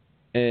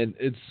 And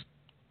it's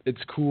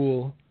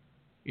cool,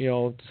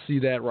 to see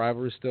that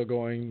rivalry still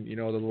going. The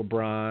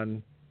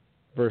LeBron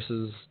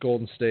versus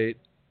Golden State,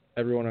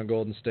 everyone on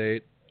Golden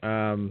State.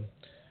 But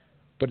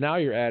now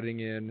you're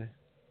adding in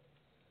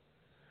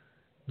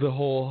the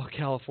whole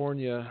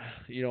California.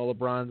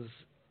 LeBron's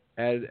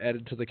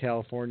added to the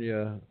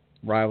California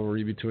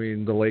rivalry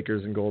between the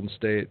Lakers and Golden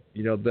State.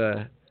 I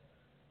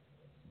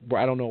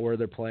don't know where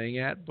they're playing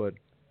at, but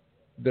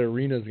the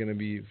arena is going to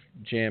be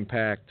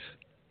jam-packed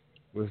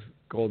with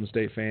Golden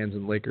State fans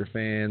and Laker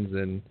fans,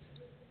 and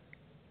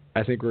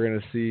I think we're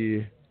going to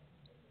see,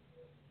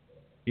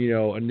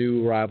 a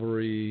new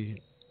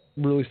rivalry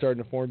really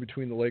starting to form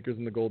between the Lakers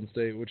and the Golden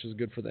State, which is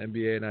good for the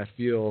NBA, and I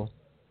feel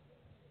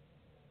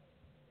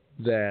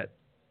that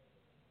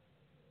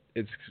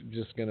it's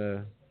just going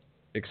to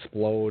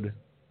explode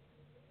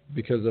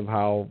because of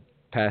how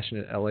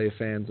passionate LA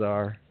fans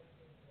are.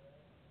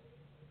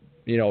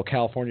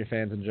 California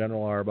fans in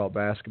general are about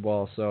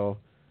basketball, so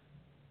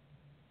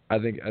I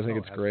think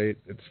it's great.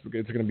 It's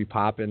going to be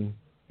popping,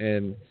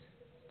 and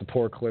the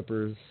poor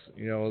Clippers,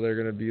 they're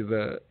going to be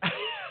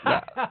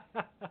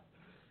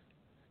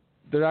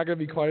they're not going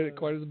to be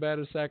quite as bad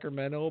as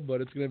Sacramento,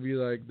 but it's going to be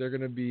like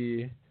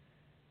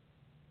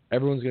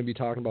everyone's going to be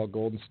talking about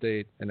Golden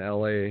State and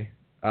LA,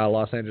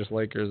 Los Angeles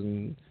Lakers,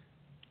 and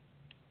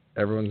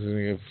everyone's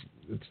going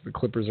to the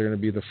Clippers are going to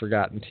be the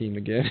forgotten team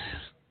again.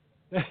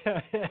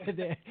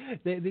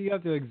 they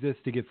have to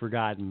exist to get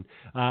forgotten.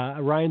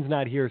 Ryan's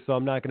not here, so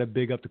I'm not going to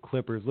big up the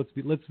Clippers. Let's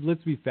be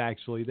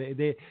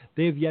factually.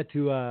 They've yet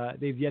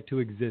to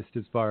exist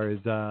as far as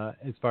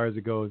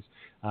it goes.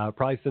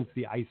 Probably since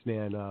the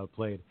Iceman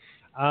played.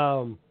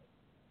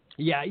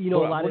 Yeah,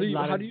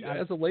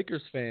 as a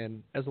Lakers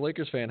fan,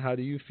 how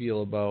do you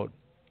feel about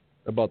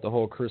the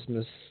whole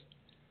Christmas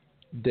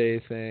Day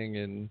thing,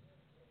 and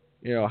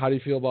how do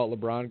you feel about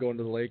LeBron going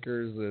to the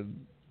Lakers?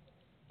 And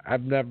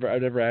I've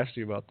never asked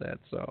you about that.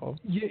 So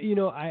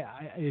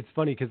it's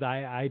funny because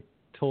I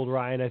told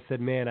Ryan, I said,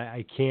 man,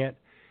 I can't.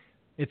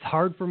 It's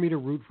hard for me to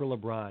root for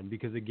LeBron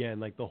because again,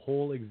 like the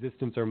whole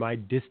existence or my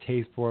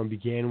distaste for him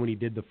began when he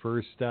did the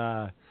first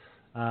the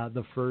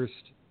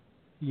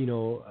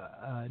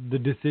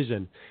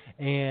decision,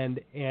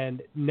 and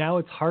now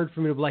it's hard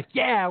for me to be like,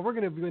 yeah, we're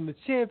gonna win the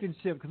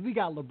championship because we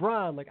got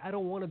LeBron. Like I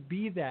don't want to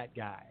be that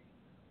guy.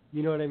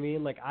 You know what I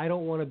mean? Like I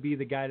don't want to be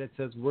the guy that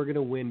says we're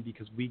gonna win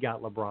because we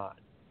got LeBron.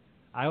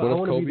 I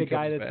want to be the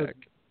guy that says,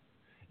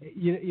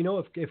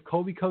 if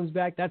Kobe comes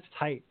back, that's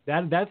tight.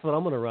 That's what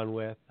I'm gonna run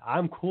with.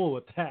 I'm cool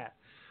with that.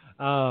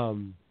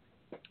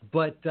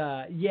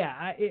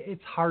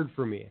 It's hard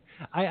for me.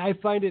 I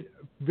find it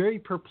very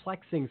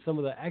perplexing, some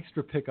of the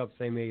extra pickups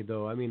they made,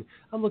 though. I mean,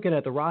 I'm looking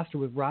at the roster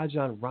with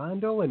Rajon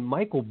Rondo and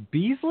Michael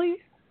Beasley.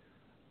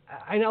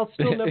 And I'll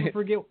still never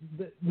forget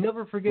the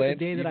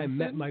day that I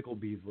met Michael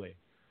Beasley.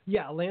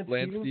 Yeah, Lance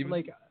Stevens.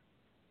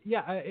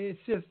 It's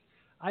just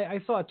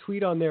I saw a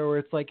tweet on there where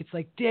it's like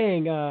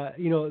dang, after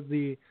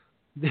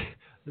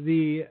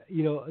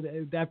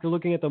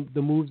looking at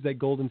the moves that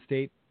Golden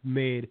State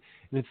made,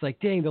 and it's like,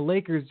 dang, the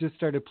Lakers just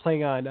started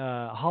playing on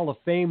Hall of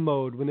Fame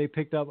mode when they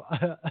picked up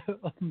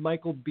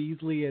Michael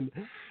Beasley and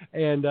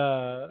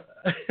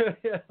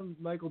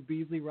Michael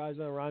Beasley,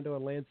 Rajon Rondo,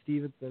 and Lance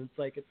Stevenson.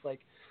 It's like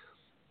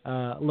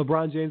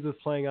LeBron James was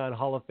playing on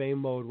Hall of Fame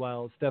mode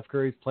while Steph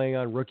Curry's playing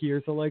on rookie or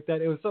something like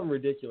that. It was something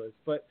ridiculous,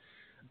 but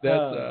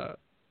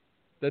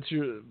that's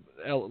your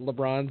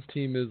LeBron's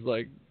team is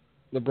like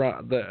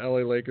LeBron. The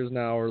LA Lakers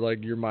now are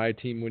like my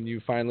team when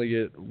you finally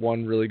get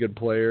one really good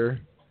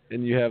player.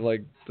 And you have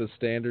like the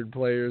standard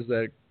players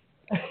that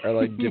are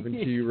like given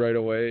to you right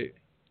away.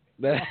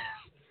 That's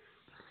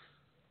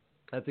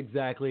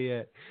exactly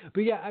it.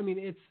 But yeah, I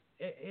mean,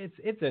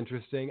 it's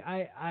interesting.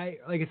 I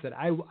like I said,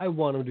 I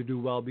want him to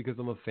do well because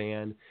I'm a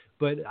fan,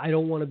 but I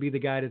don't want to be the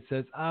guy that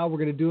says, we're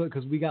going to do it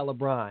because we got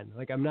LeBron.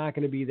 Like I'm not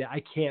going to be that.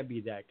 I can't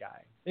be that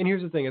guy. And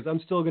here's the thing is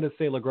I'm still going to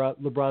say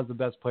LeBron's the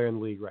best player in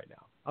the league right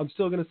now. I'm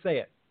still going to say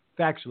it.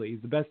 Factually,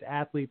 he's the best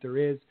athlete there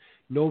is.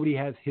 Nobody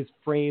has his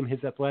frame,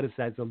 his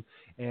athleticism,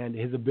 and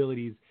his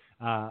abilities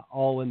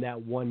all in that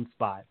one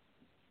spot.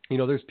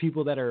 There's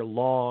people that are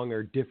long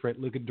or different.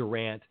 Look at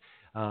Durant.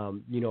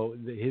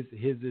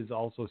 His is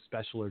also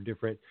special or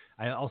different.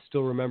 I'll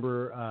still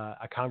remember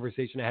a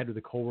conversation I had with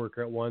a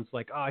coworker at once.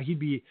 Like, he'd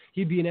be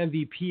an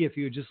MVP if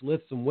he would just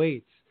lift some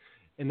weights.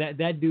 and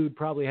that dude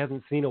probably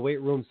hasn't seen a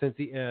weight room since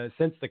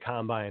the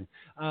combine.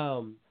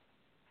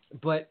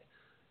 But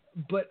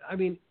I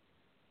mean,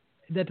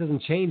 that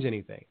doesn't change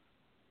anything.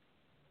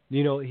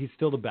 He's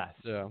still the best.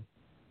 Yeah.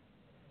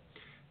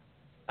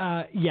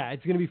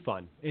 It's going to be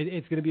fun.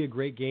 It's going to be a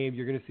great game.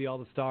 You're going to see all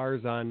the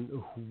stars on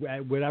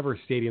whatever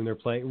stadium they're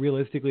playing.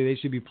 Realistically, they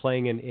should be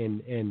playing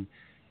in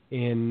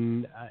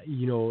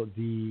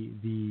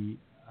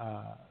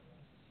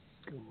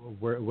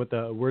where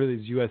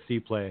does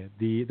USC play?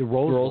 The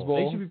Rose Bowl.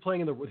 They should be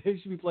playing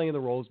in the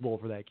Rose Bowl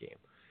for that game.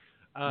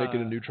 Make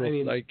it a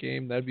neutral site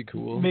game. That'd be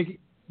cool. And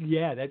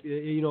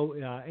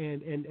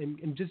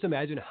just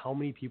imagine how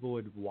many people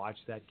would watch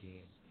that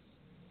game.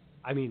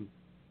 I mean,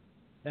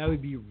 that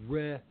would be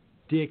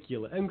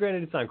ridiculous. And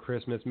granted, it's on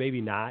Christmas, maybe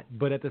not,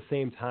 but at the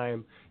same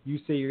time, you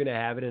say you're going to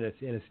have it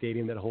in a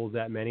stadium that holds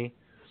that many.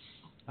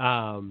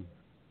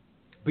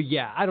 But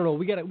yeah, I don't know.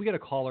 We got a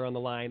caller on the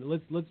line.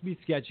 Let's be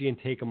sketchy and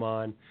take him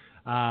on.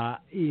 I'm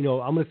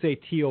going to say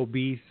TOB.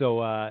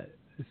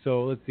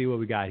 So let's see what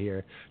we got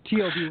here.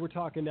 TOB, we're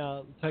talking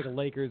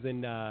Lakers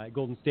and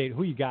Golden State.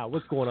 Who you got?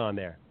 What's going on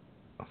there?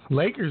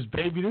 Lakers,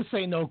 baby. This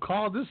ain't no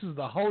call. This is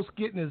the host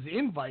getting his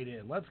invite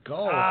in. Let's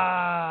go.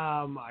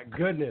 Ah, my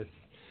goodness.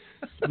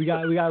 We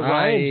got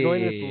Ryan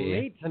joining us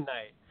late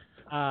tonight.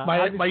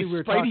 My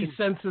spidey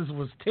senses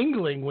was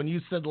tingling when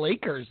you said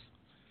Lakers.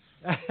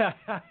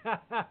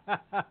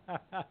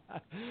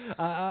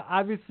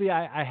 Obviously,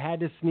 I had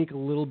to sneak a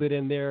little bit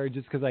in there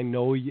just because I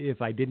know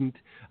if I didn't,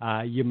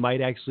 you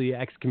might actually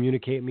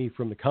excommunicate me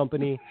from the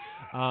company.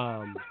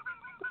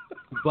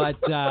 But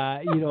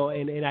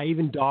and I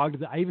even dogged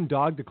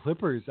the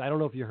Clippers. I don't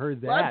know if you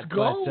heard that. Let's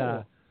go.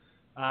 But,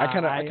 I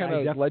kind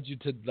of led you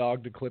to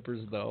dog the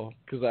Clippers though,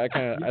 because I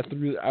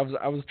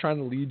was trying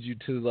to lead you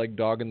to like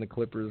dogging the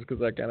Clippers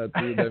because I kind of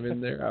threw them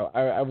in there.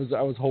 I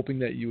was hoping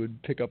that you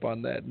would pick up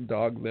on that and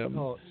dog them.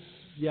 Oh,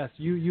 yes,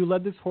 you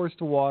led this horse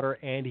to water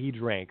and he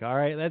drank. All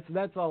right,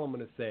 that's all I'm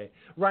going to say.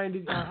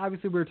 Ryan,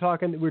 obviously we were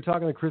talking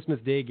the Christmas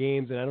Day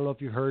games, and I don't know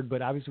if you heard,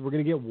 but obviously we're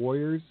going to get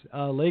Warriors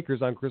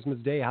Lakers on Christmas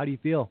Day. How do you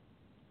feel?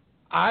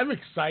 I'm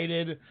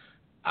excited.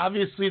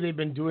 Obviously, they've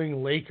been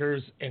doing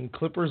Lakers and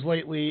Clippers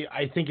lately.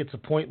 I think it's a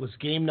pointless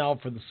game now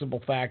for the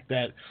simple fact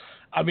that,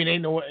 I mean, hey,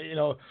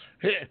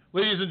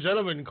 ladies and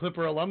gentlemen,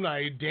 Clipper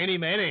alumni, Danny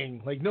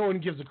Manning. Like, no one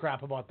gives a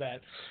crap about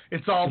that.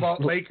 It's all about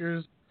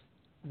Lakers,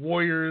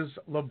 Warriors,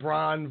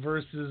 LeBron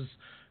versus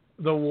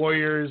the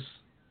Warriors.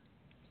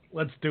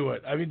 Let's do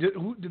it. I mean,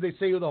 did they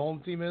say who the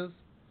home team is?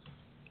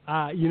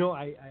 I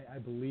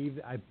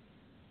believe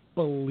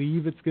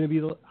it's going to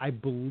be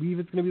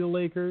the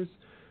Lakers.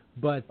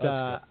 But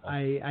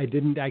I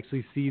didn't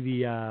actually see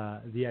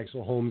the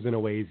actual homes and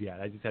aways yet.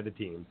 I just had the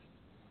teams.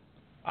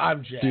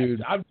 I'm jacked.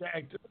 Dude. I'm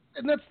jacked.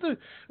 And that's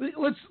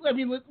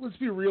let's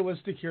be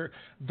realistic here.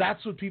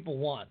 That's what people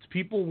want.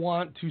 People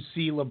want to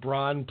see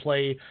LeBron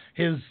play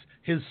his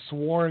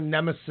sworn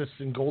nemesis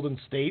in Golden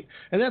State,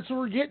 and that's what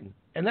we're getting.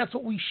 And that's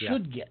what we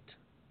should get.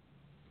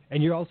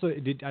 And you're also I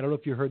don't know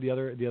if you heard the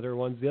other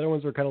ones. The other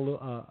ones are kind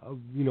of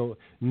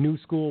new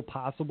school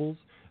possibles.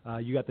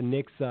 You got the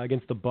Knicks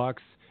against the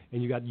Bucks.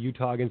 And you got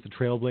Utah against the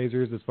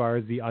Trailblazers as far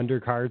as the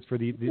undercards for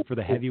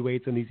the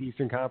heavyweights in these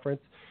Eastern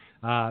Conference.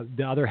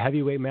 The other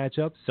heavyweight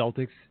matchup,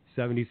 Celtics,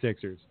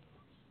 76ers.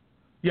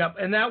 Yep,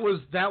 and that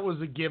was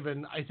a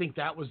given. I think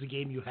that was the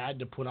game you had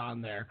to put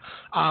on there.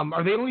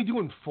 Are they only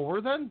doing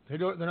 4 then?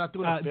 They're not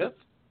doing a 5th?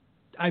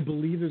 I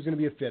believe there's going to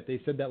be a 5th.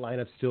 They said that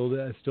lineup's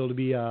still to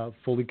be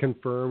fully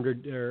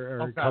confirmed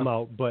or come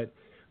out, but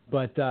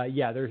I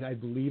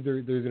believe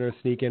they're going to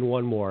sneak in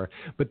one more.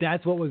 But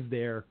that's what was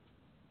there.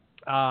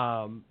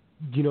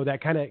 That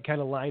kind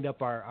of lined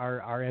up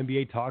our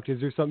NBA talk. Is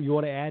there something you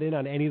want to add in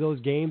on any of those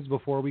games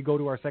before we go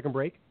to our second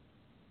break?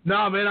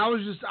 No, man. I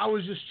was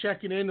just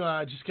checking in.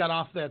 Just got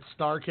off that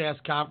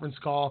StarCast conference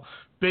call.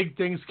 Big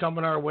things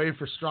coming our way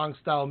for Strong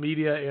Style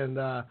Media and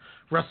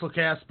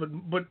WrestleCast,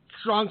 but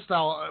Strong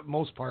Style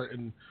most part.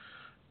 And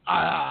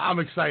I'm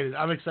excited.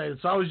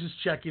 So I was just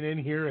checking in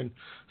here and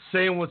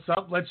saying what's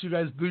up. Let you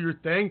guys do your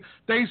thing.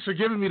 Thanks for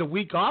giving me the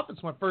week off.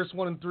 It's my first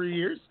one in 3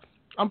 years.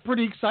 I'm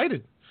pretty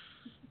excited.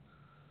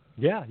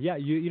 Yeah.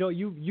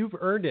 You've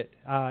earned it.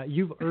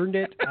 You've earned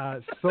it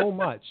so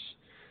much.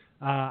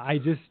 I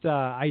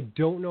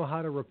don't know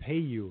how to repay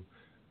you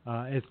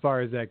as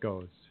far as that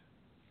goes.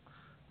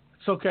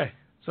 It's okay.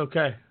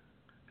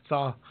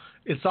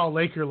 It's all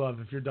Laker love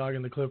if you're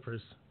dogging the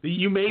Clippers.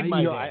 You made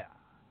my day.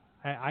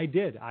 I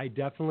did. I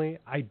definitely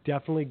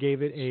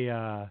gave it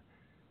a.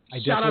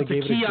 Shout out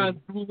to Keon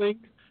Booling.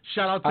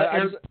 Shout out to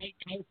Eric.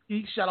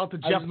 Shout out to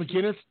Jeff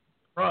McInnes.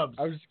 Rubs.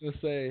 I was just going to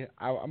say,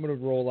 I'm going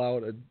to roll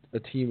out a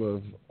team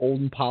of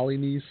Olden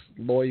Polynice,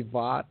 Loy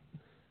Vaught,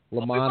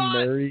 Lamont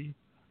Murray,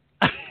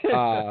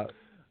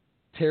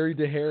 Terry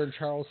DeHare, and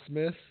Charles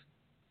Smith.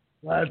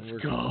 Let's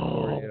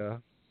go.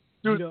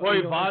 Dude,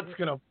 Loy Vaught's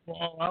going to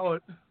fall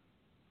out.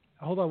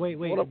 Hold on, wait.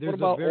 What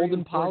about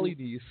Olden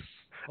Polynice?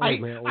 I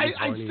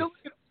still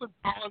think Olden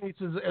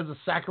Polynice as a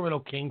Sacramento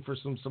King for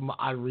some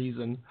odd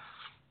reason.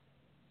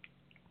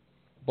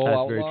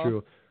 That's very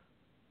true.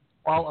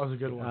 Ball was a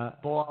good one.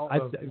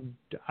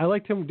 I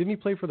liked him. Didn't he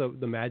play for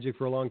the Magic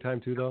for a long time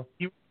too, though?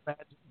 He was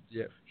Magic.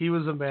 Yeah. He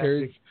was a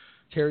Magic.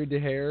 Terry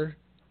DeHare.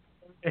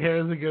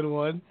 DeHare is a good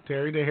one.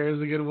 Terry DeHare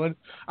is a good one.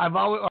 I've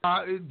always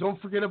don't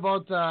forget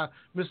about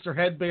Mr.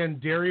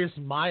 Headband Darius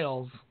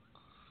Miles.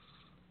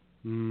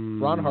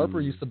 Ron Harper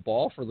used to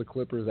ball for the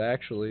Clippers,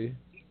 actually.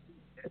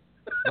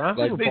 I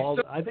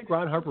think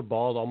Ron Harper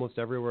balled almost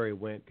everywhere he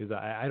went because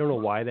I don't know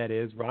why that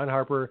is. Ron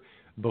Harper,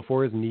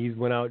 before his knees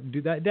went out,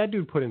 that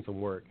dude put in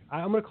some work.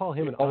 I'm going to call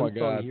him an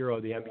unsung hero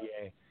of the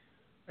NBA.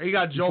 You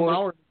got Joe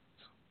Mauer.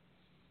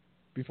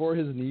 Before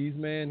his knees,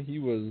 man, he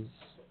was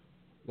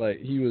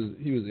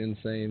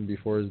insane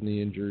before his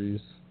knee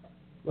injuries.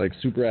 Like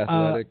super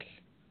athletic.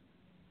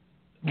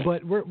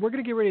 But we're going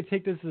to get ready to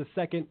take this as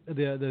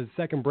the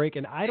second break,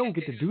 and I don't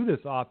get to do this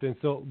often.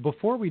 So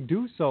before we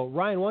do so,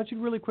 Ryan, why don't you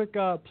really quick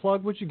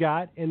plug what you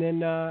got, and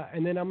then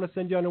I'm going to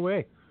send you on the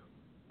way.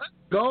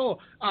 Go.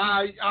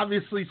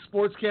 Obviously,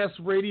 Sportscast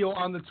Radio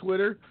on the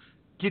Twitter.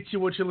 Gets you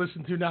what you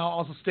listen to now.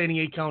 Also, Standing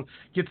 8 Count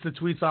gets the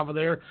tweets off of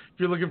there. If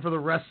you're looking for the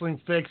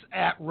wrestling fix,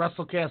 at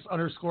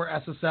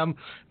WrestleCast_SSM.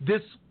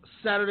 This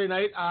Saturday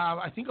night,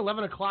 I think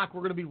 11 o'clock,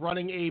 we're going to be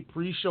running a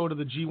pre-show to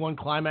the G1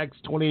 Climax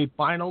 28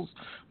 Finals,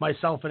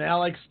 myself and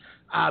Alex.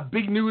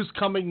 Big news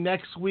coming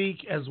next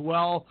week as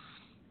well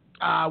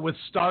with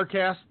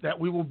StarCast that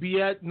we will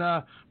be at. And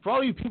for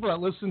all you people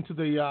that listen to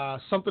the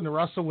Something to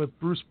Wrestle with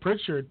Bruce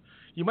Pritchard,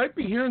 you might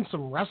be hearing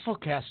some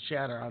WrestleCast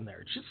chatter on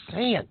there. Just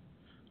saying.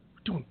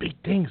 Doing big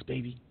things,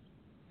 baby.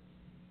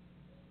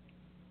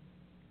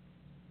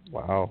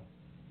 Wow.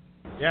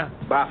 Yeah.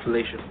 Bye,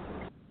 Felicia.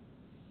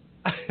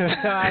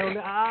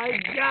 I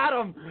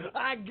got him.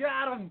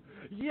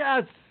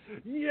 Yes.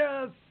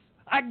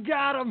 I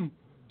got him.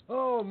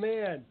 Oh,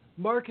 man.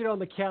 Mark it on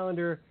the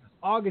calendar.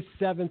 August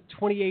 7th,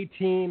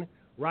 2018.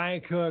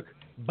 Ryan Cook.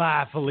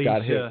 Bye, Felicia.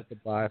 Got hit with the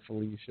bye,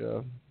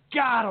 Felicia.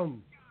 Got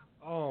him.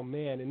 Oh,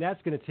 man, and that's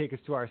going to take us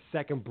to our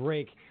second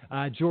break.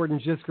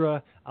 Jordan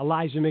Jiskra,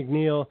 Elijah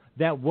McNeil,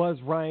 that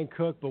was Ryan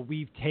Cook, but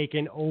we've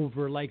taken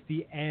over like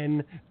the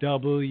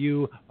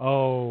NWO.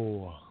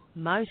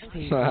 Most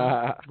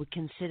people would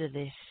consider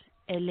this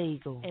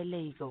illegal.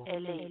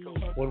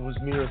 What was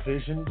mere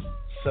vision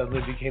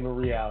suddenly became a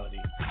reality.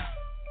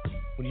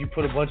 When you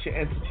put a bunch of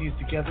entities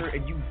together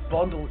and you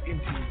bundle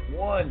into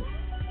one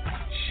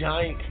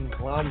giant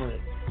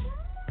conglomerate,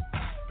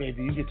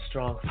 baby, you get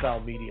Strong Style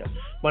Media.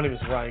 My name is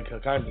Ryan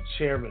Cook. I'm the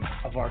chairman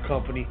of our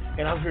company,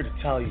 and I'm here to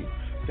tell you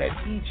that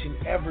each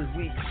and every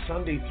week,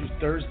 Sunday through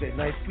Thursday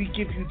night, we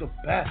give you the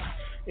best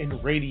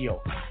in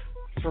radio.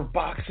 For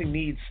boxing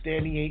needs,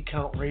 Standing 8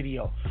 Count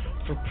Radio.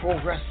 For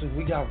pro wrestling,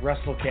 we got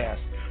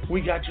WrestleCast.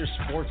 We got your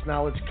sports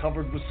knowledge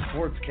covered with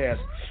Sportscast.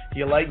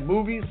 You like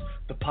movies?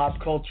 The pop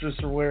cultures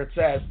are where it's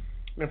at.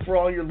 And for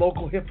all your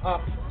local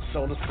hip-hop,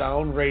 Soda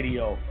Sound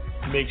Radio.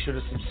 Make sure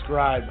to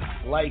subscribe,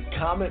 like,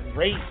 comment,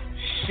 rate,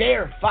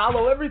 share,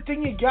 follow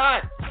everything you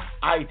got.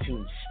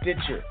 iTunes,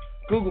 Stitcher,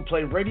 Google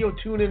Play, Radio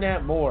Tune, and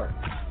that more.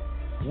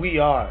 We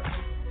are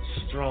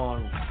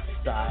Strong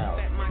Style.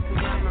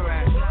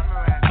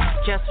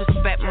 Just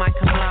respect my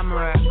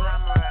conglomerate.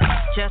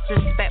 Just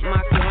respect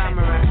my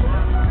conglomerate.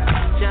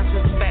 Just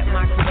respect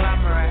my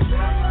conglomerate.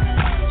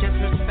 Just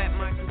respect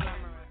my conglomerate.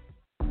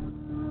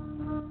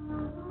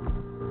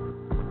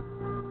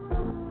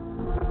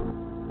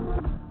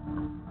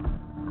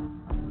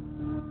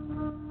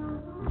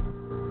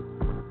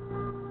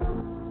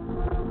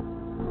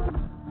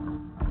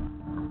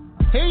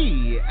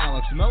 Hey,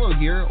 Alex Mello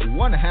here,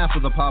 one half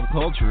of the Pop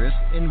Culturist,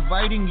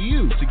 inviting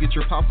you to get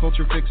your pop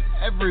culture fix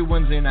every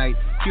Wednesday night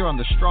here on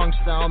the Strong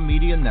Style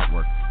Media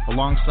Network.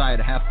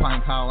 Alongside Half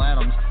Pint Kyle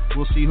Adams,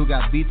 we'll see who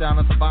got beat down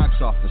at the box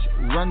office,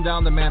 run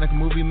down the Manic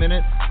Movie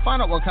Minute, find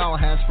out what Kyle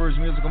has for his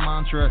musical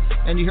mantra,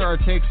 and you hear our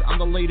takes on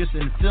the latest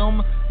in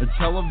film,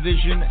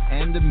 television,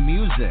 and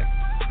music.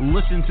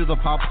 Listen to the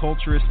Pop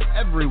Culturist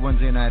every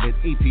Wednesday night at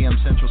 8 p.m.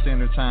 Central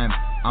Standard Time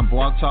on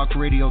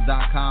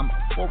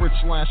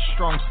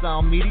blogtalkradio.com/Strong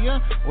Style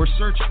Media or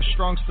search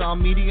Strong Style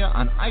Media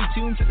on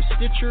iTunes,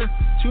 Stitcher,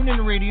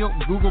 TuneIn Radio,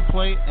 Google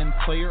Play, and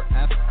Player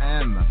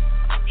FM.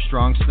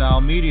 Strong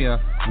Style Media,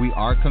 we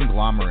are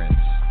conglomerates.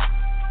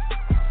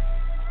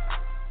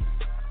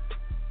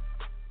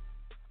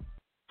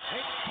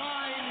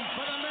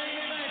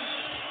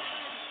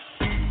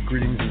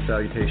 Greetings and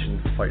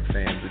salutations, fight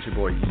fans. It's your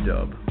boy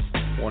E-Dub,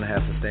 one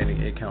half of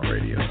Standing 8 Count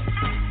Radio.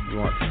 You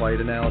want fight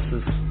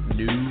analysis,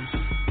 news,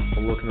 a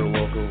look into the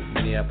local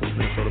Minneapolis,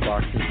 Minnesota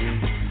boxing scene?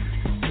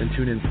 Then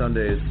tune in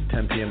Sundays,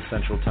 10 p.m.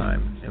 Central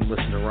Time, and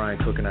listen to Ryan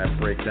Cook and I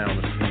break down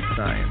the sweet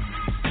science.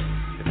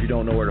 If you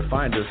don't know where to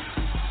find us,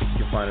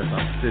 you can find us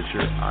on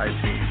Stitcher,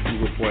 iTunes,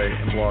 Google Play,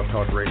 and Blog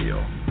Talk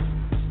Radio.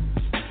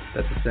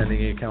 That's the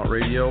Standing 8 Count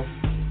Radio,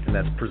 and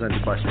that's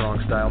presented by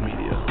Strong Style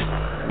Media.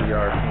 We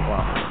are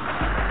conglomerates.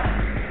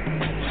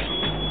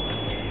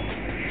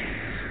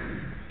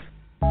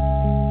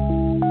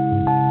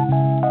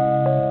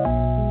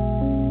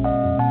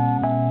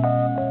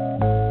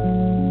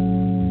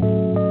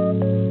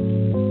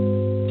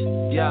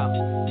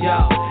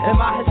 In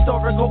my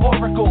historical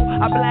oracle,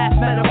 I blast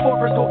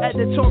metaphorical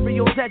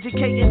editorials,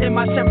 educating in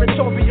my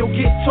territorial,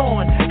 get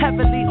torn.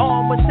 Heavily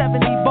armed with 70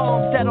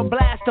 bombs that'll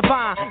blast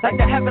divine like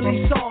the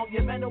heavenly song.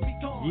 Your men will be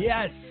gone.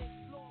 Yes,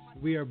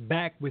 we are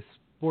back with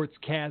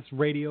Sportscast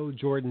Radio.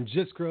 Jordan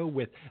Jiskro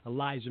with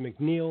Elijah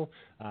McNeil.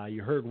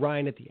 You heard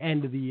Ryan at the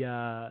end of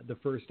the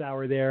first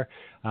hour there.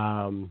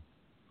 And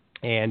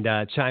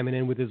chiming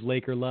in with his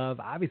Laker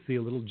love. Obviously,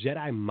 a little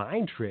Jedi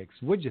mind tricks.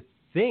 What'd you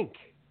think,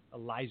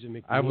 Elijah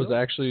McNeil? I was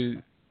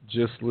actually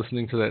just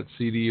listening to that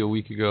CD a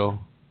week ago,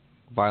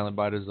 Violent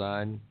by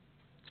Design.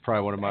 It's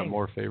probably one of my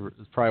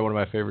It's probably one of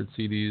my favorite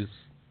CDs.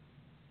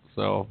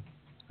 So,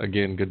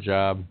 again, good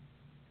job.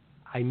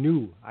 I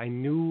knew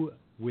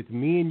with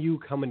me and you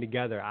coming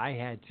together, I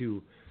had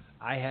to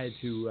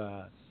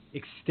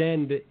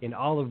extend an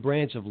olive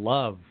branch of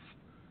love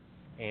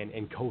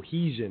and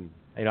cohesion.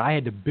 You know, I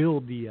had to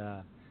build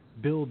the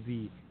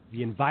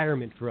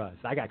environment for us.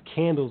 I got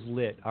candles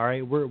lit. All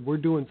right, we're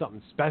doing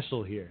something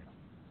special here.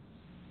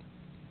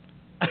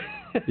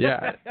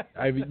 Yeah,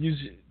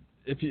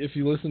 if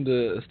you listen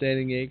to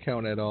Standing 8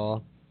 Count at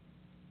all,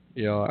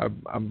 you know,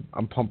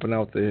 I'm pumping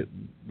out the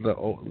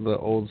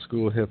old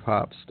school hip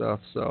hop stuff.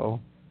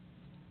 So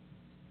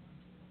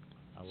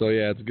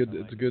yeah, it's good.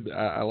 It's good.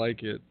 I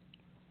like it.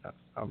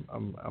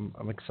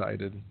 I'm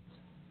excited.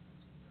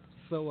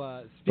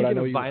 So speaking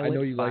of violent, I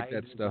know you like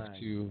that stuff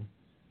too.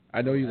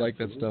 I know you like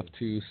that stuff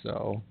too.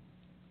 So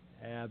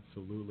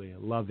absolutely, I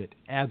love it.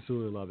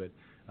 Absolutely love it.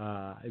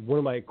 One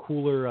of my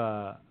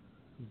cooler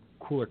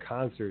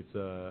concerts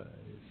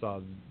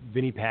saw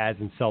Vinny Paz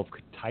and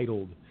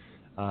self-titled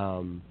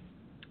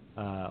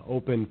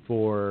open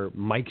for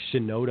Mike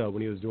Shinoda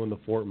when he was doing the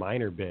Fort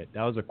Minor bit.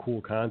 That was a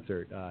cool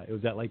concert. It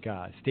was at like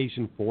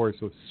Station 4,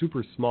 so it's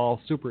super small,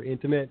 super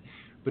intimate,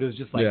 but it was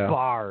just like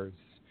bars.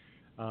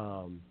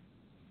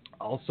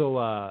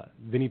 Also,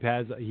 Vinny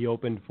Paz, he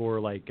opened for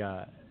like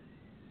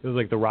it was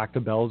like the Rock the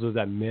Bells. It was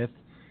at Myth,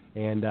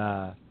 and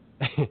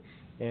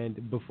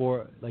and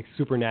before like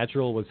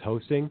Supernatural was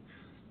hosting.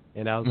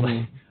 And I was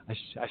like,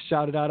 I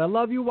shouted out, "I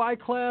love you,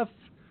 Wyclef,"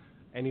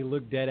 and he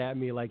looked dead at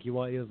me like he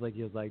was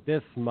like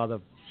this mother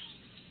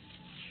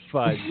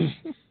fudge,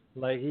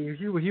 like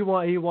he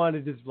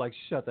wanted to just like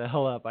shut the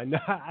hell up. I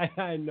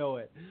know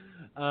it.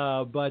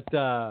 But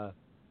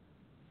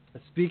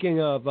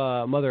speaking of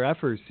mother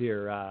effers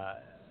here,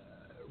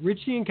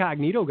 Richie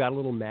Incognito got a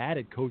little mad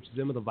at Coach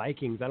Zim of the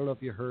Vikings. I don't know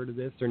if you heard of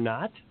this or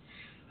not.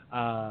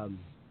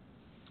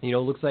 You know,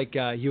 it looks like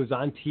he was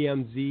on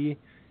TMZ.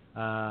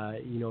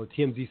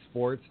 TMZ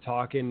Sports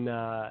talking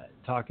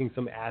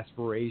some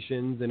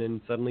aspirations, and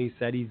then suddenly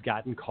said he's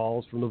gotten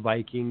calls from the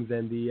Vikings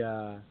and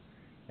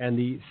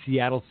the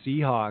Seattle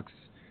Seahawks.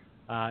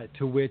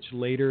 To which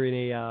later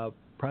in a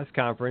press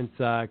conference,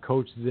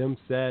 Coach Zim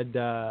said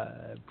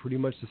pretty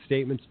much the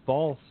statement's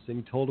false, and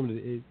he told him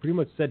it pretty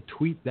much said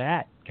tweet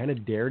that, kind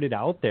of dared it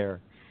out there.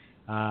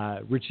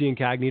 Richie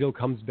Incognito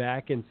comes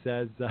back and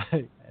says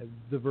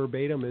the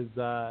verbatim is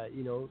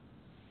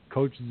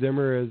Coach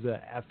Zimmer is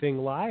a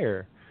effing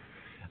liar.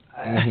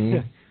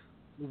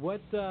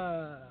 What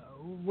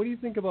do you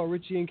think about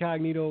Richie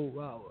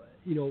Incognito?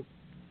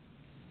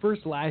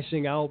 First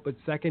lashing out, but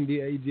second,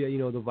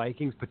 the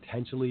Vikings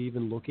potentially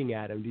even looking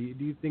at him. Do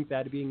you think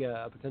that being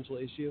a potential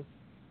issue?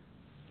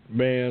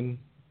 Man,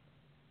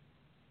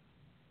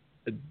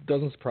 it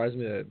doesn't surprise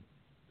me that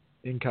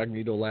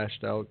Incognito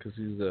lashed out because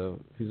he's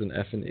an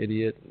effing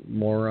idiot,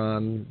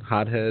 moron,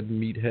 hothead,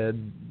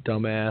 meathead,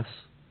 dumbass.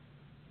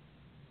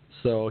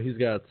 So he's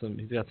got some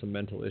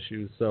mental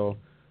issues. So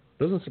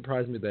it doesn't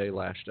surprise me that he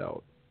lashed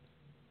out.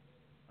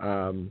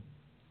 I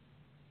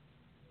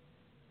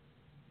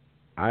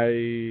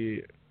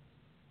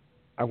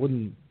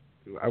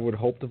would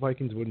hope the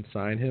Vikings wouldn't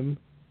sign him,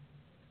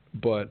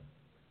 but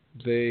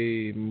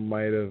they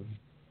might have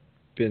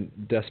been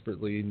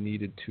desperately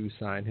needed to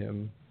sign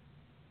him,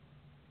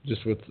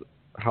 just with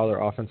how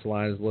their offensive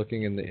line is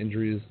looking and the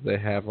injuries they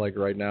have like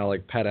right now.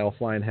 Like Pat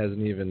Elflein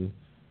hasn't even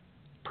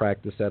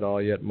practiced at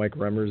all yet. Mike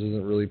Remmers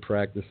isn't really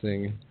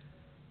practicing.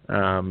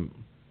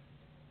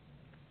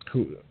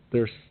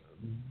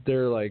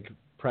 They're like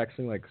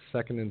practicing like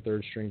second and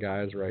third string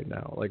guys right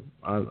now, like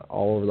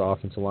all over the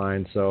offensive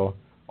line. So,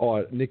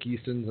 Nick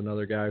Easton's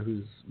another guy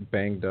who's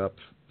banged up.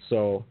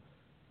 So,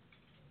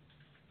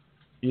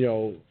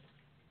 the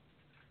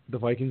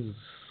Vikings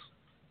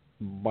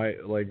might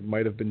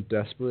have been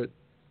desperate.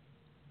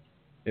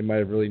 It might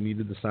have really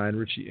needed to sign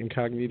Richie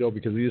Incognito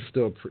because he's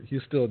still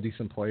a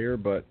decent player,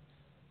 but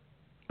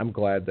I'm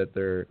glad that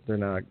they're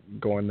not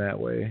going that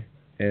way,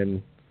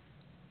 and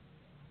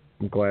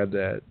I'm glad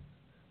that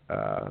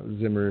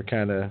Zimmer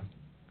kind of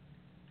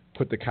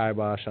put the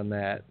kibosh on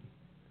that.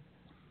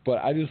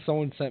 But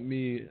someone sent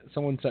me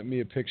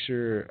a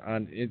picture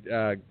on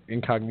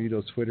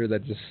Incognito's Twitter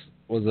that just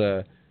was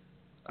a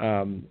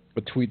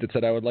tweet that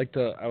said, I would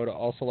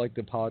also like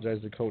to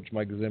apologize to Coach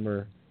Mike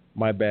Zimmer.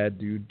 My bad,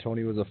 dude.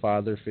 Tony was a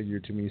father figure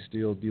to me,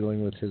 still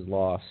dealing with his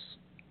loss.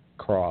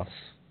 Cross,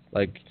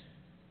 like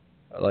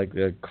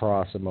the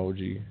cross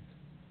emoji.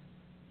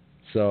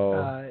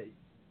 So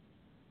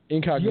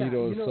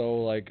Incognito is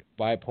so like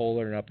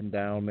bipolar and up and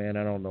down, man.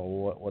 I don't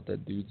know what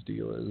that dude's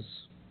deal is.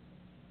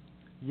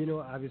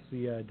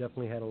 Obviously,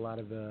 definitely had a lot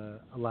of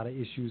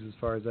issues as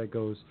far as that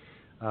goes.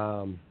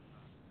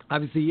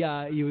 Obviously,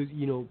 he was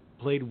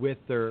played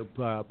for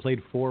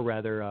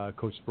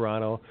Coach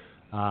Sperano.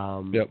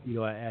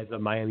 As a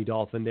Miami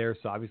Dolphin there,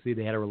 so obviously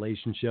they had a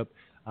relationship.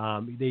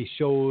 He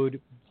showed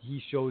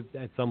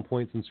at some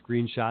point some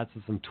screenshots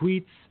of some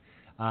tweets,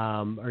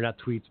 or not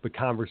tweets, but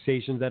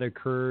conversations that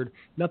occurred.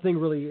 Nothing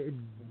really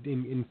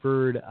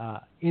inferred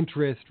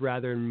interest,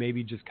 rather than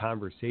maybe just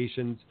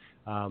conversations.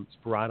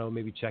 Sperano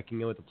maybe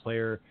checking in with the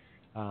player,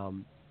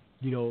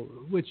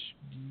 which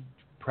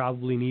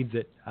probably needs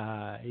it,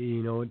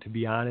 to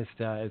be honest,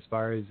 as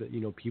far as,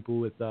 people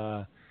with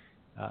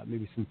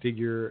maybe some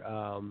figure,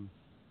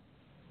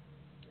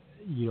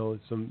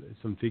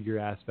 some figure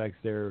aspects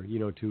there,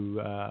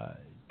 to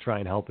try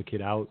and help a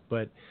kid out.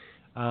 But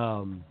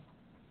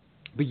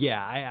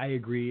yeah, I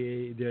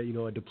agree.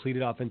 A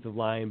depleted offensive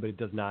line, but it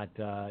does not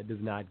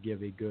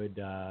give a good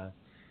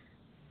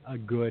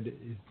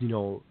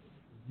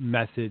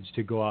message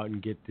to go out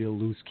and get the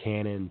loose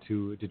cannon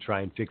to try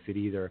and fix it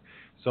either.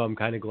 So I'm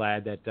kind of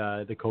glad that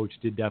the coach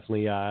did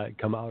definitely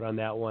come out on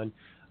that one,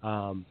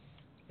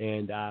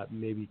 and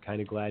maybe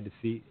kind of glad to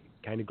see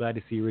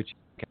Richie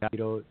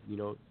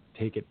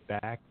take it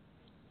back.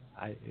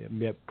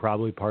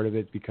 Probably part of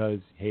it because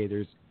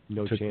there's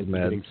no chance of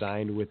getting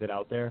signed with it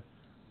out there.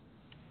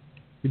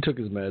 He took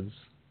his meds.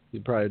 He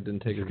probably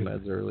didn't take his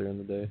meds earlier in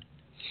the day.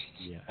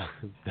 Yeah,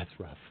 that's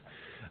rough.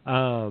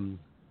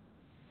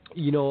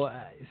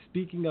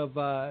 Speaking of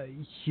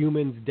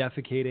humans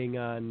defecating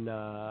on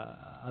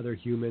other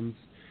humans,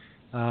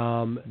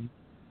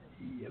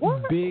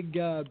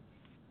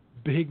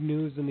 big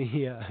news in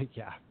the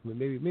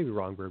maybe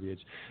wrong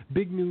verbiage.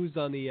 Big news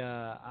on the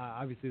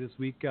obviously this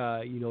week.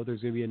 There's going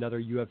to be another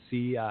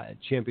UFC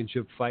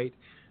championship fight.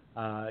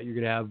 You're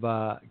going to have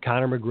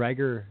Conor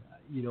McGregor,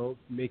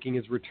 making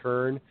his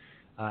return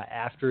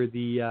after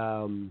the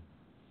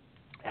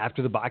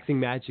boxing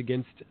match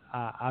against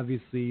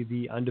obviously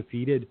the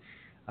undefeated.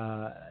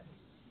 I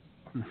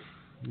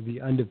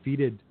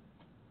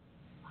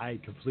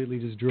completely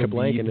just drew a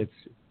blank, and it's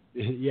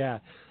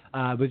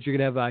but you're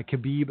gonna have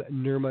Khabib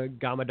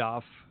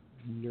Nurmagomedov.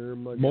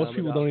 Most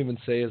people don't even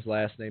say his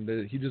last name.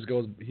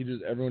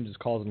 Everyone just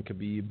calls him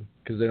Khabib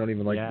because they don't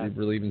even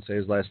really even say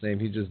his last name.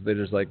 They're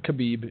just like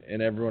Khabib,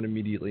 and everyone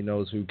immediately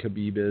knows who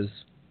Khabib is.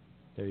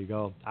 There you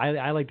go.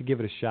 I like to give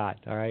it a shot.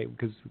 All right,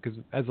 because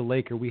as a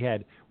Laker, we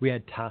had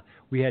Tom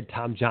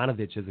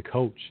Janovich as a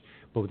coach,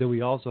 but then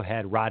we also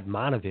had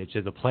Radmanovich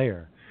as a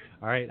player.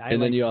 All right,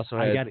 then you also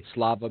had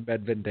Slava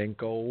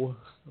Medvedenko.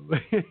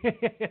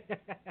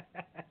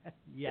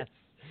 Yes.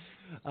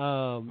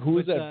 Who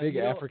was that big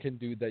African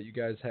dude that you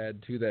guys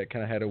had too? That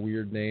kind of had a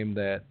weird name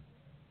that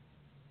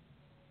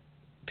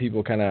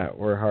people kind of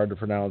were hard to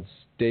pronounce.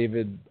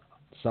 David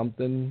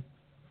something.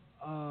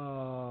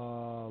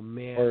 Oh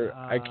man. Or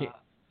I can't.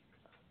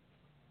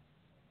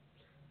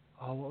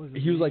 What was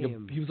his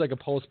name? He was like a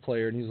post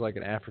player, and he was like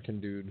an African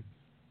dude.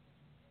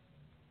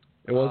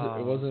 It wasn't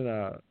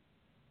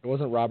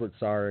Robert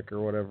Sarek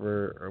or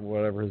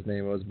whatever his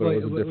name was, but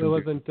it was a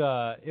different.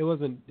 It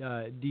wasn't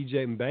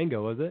DJ Mbenga,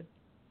 was it?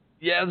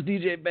 Yeah, it was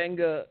DJ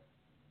Mbenga.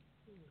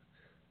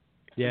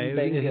 Yeah,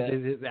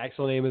 his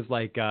actual name is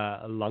like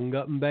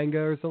Lunga Mbenga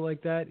or something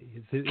like that.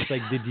 It's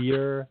like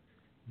Didier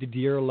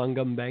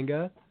Lunga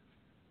Mbenga.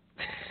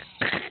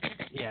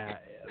 Yeah.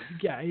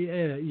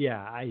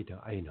 I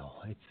know.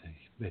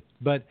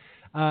 But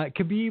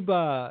Khabib,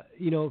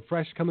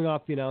 fresh coming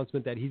off the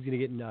announcement that he's going to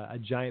get in a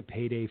giant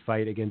payday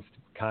fight against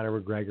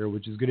Conor McGregor,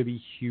 which is going to be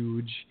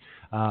huge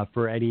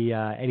for any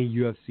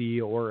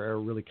UFC or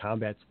really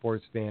combat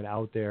sports fan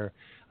out there.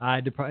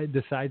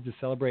 Decides to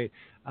celebrate.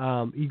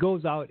 He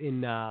goes out in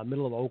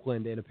middle of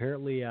Oakland, and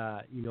apparently,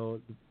 or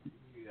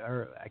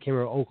I can't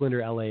remember, Oakland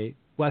or LA,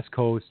 West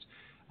Coast.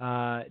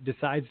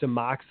 Decides to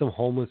mock some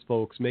homeless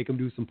folks, make them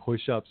do some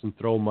push-ups, and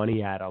throw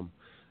money at them.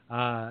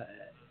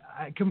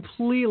 It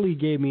completely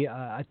gave me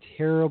a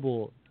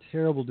terrible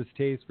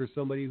distaste for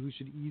somebody who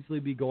should easily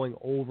be going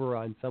over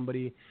on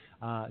somebody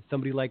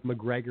like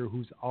McGregor,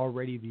 who's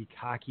already the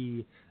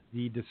cocky,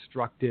 the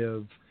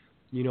destructive,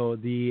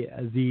 the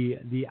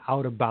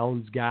out of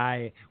bounds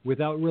guy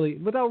without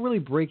really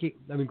breaking.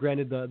 I mean,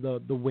 granted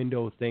the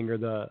window thing or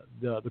the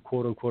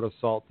quote unquote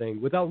assault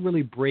thing, without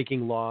really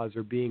breaking laws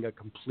or being a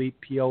complete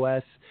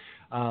POS,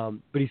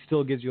 but he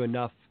still gives you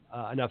enough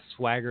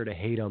swagger to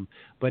hate him.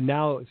 But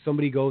now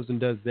somebody goes and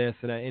does this,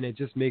 and it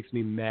just makes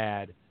me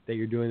mad that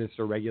you're doing this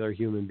to regular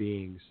human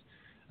beings.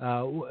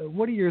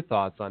 What are your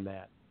thoughts on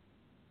that?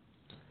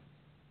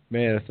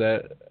 Man,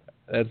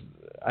 that's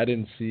I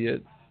didn't see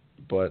it.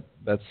 But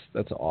that's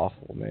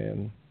awful,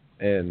 man.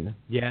 And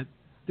yeah,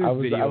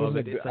 there's video of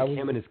it. It's like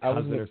him and his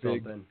cousin or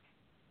something.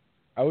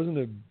 I wasn't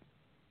a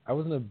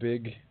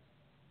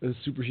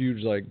super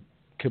huge like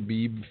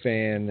Khabib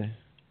fan,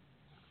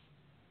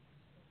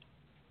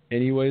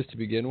 anyways, to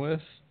begin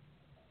with.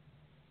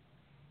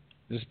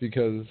 Just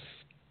because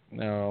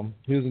No,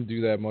 he doesn't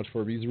do that much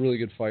for him. He's a really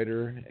good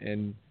fighter,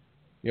 and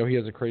he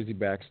has a crazy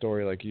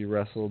backstory. Like he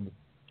wrestled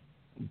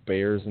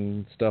bears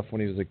and stuff when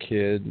he was a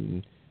kid,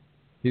 and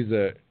he's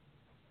a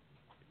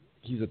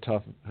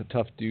tough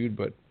dude.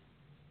 But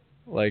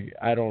like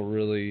I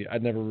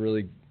never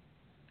really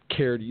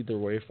cared either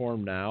way for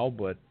him now.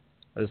 But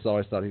I just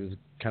always thought he was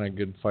kind of a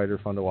good fighter,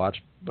 fun to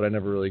watch. But I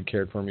never really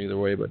cared for him either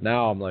way. But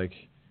now I'm like,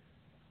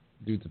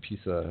 dude's a piece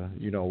of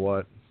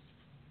what.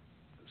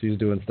 So he's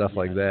doing stuff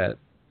like that.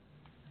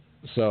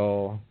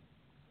 So,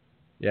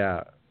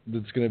 yeah,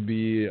 it's going to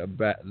be a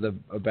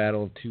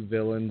battle of two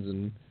villains,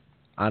 and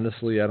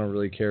honestly, I don't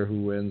really care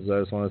who wins. I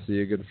just want to see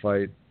a good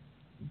fight.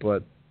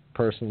 But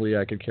personally,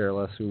 I could care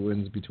less who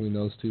wins between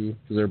those two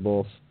because they're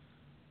both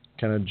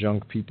kind of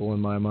junk people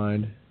in my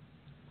mind.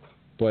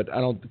 But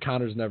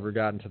Conor's never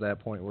gotten to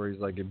that point where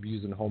he's like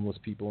abusing homeless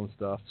people and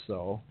stuff.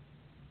 So.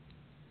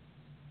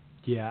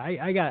 Yeah,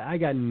 I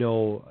got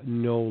no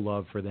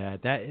love for that.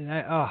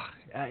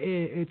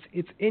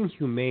 It's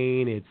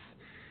inhumane. It's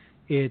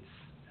it's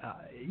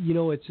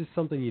just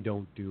something you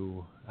don't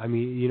do. I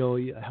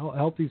mean,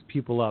 help these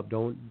people up.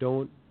 Don't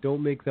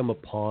make them a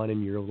pawn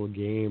in your little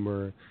game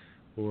or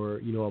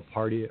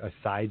a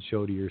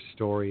sideshow to your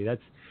story.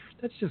 That's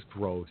just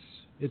gross.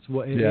 It's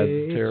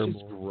terrible.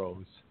 Just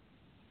gross.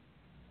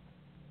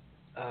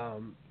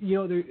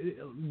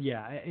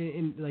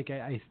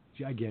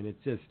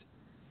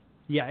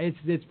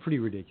 It's pretty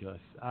ridiculous.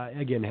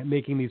 Again,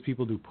 making these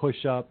people do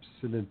push-ups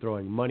and then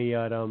throwing money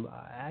at them.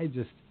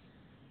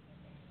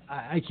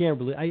 I can't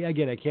believe. I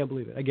can't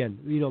believe it. Again,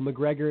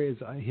 McGregor is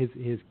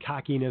his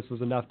cockiness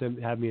was enough to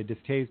have me a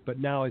distaste. But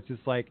now it's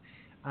just like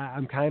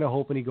I'm kind of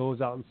hoping he goes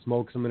out and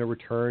smokes them in a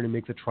return and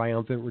makes a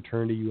triumphant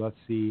return to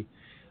UFC.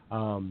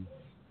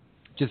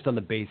 Just on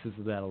the basis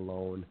of that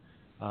alone,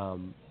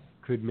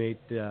 could make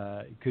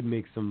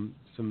some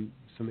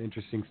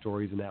interesting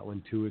stories in that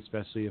one too,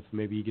 especially if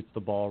maybe he gets the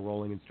ball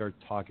rolling and starts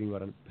talking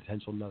about a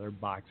potential another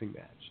boxing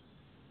match.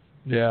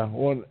 Yeah,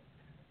 well,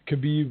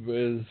 Khabib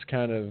is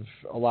kind of,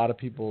 a lot of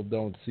people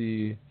don't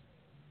see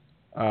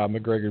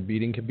McGregor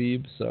beating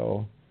Khabib,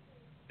 so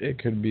it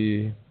could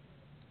be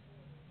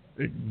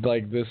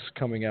like this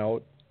coming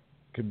out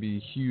could be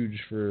huge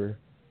for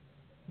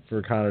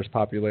Conor's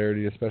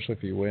popularity, especially if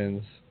he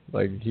wins.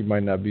 Like he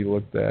might not be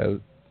looked at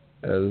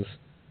as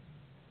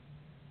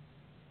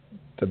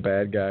the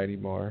bad guy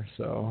anymore.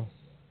 So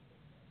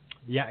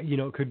yeah,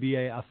 it could be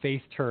a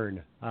face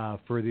turn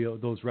for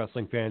those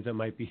wrestling fans that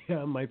might be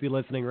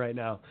listening right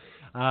now.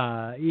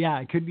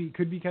 It could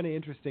be kind of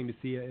interesting to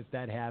see if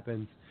that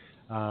happens.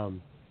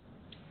 I'm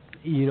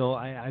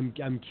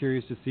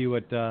curious to see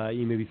what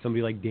maybe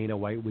somebody like Dana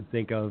White would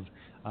think of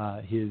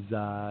his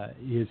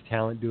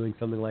talent doing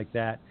something like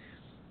that.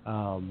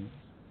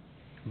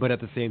 But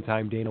at the same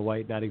time, Dana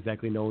White not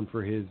exactly known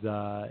for his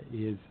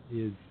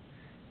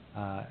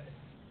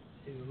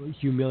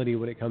humility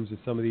when it comes to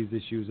some of these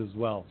issues as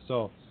well.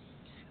 So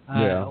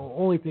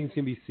only things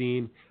can be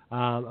seen.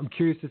 I'm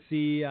curious to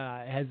see,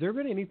 has there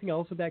been anything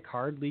else of that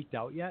card leaked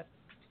out yet?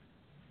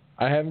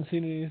 I haven't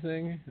seen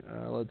anything.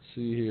 Let's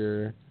see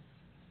here.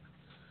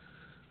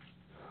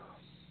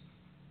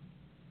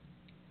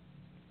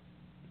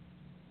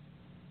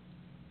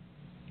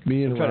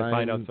 I'm trying to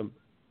find out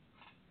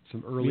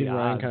some early odds.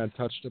 Ryan kind of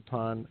touched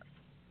upon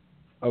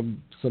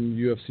some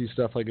UFC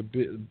stuff, like a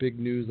big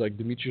news, like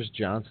Demetrius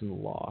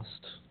Johnson lost.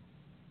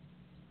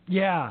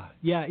 Yeah,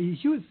 he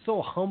was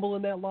so humble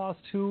in that loss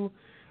too.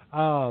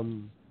 I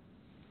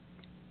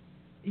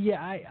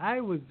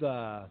was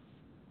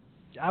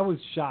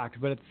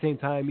shocked, but at the same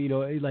time, it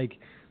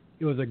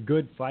was a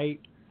good fight,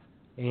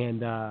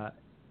 and it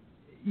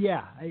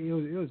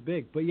was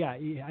big. But yeah,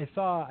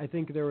 I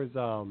think there was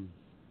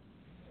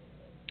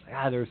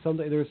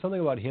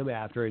something about him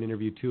after an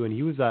interview too, and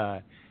he was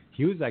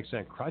actually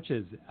on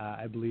crutches.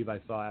 I believe I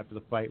saw after the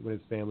fight when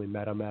his family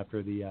met him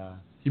after the.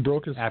 He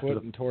broke his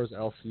foot and tore his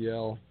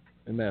LCL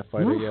in that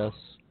fight, I guess.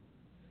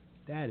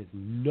 That is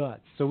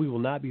nuts. So we will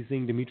not be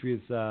seeing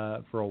Demetrius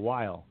for a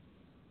while.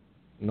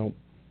 Nope.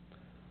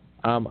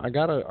 I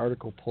got an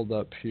article pulled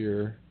up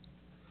here.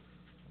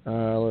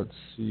 Let's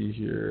see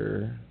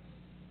here.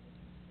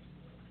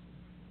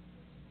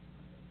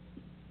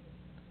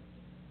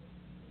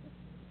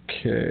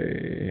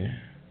 Okay.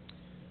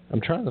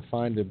 I'm trying to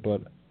find it,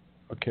 but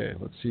okay,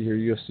 let's see here.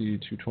 UFC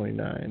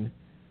 229.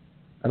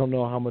 I don't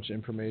know how much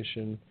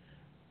information.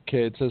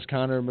 Okay, it says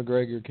Conor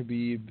McGregor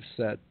Khabib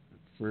set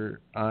for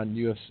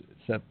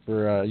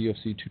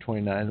UFC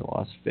 229 in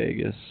Las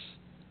Vegas.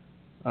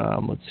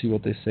 Let's see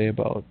what they say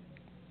about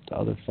the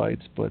other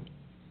fights, but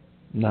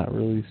not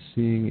really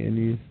seeing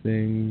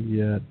anything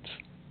yet.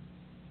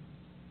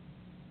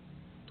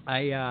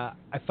 I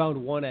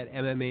found one at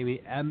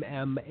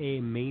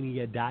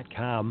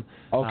MMAmania.com.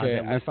 Okay,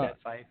 I found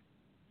that fight.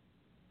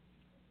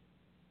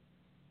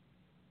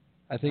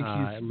 I think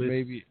he's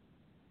maybe.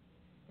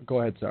 Go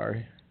ahead.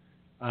 Sorry.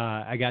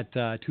 I got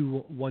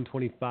 2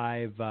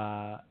 125.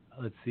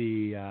 Let's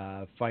see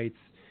fights.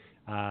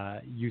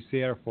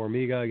 Yusir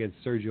Formiga against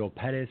Sergio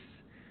Pettis.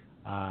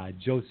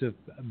 Joseph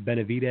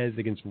Benavidez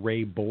against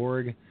Ray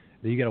Borg.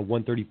 Then you got a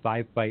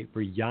 135 fight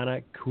for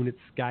Yana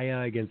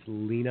Kunitskaya against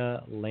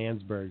Lena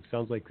Landsberg.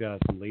 Sounds like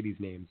some ladies'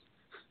 names.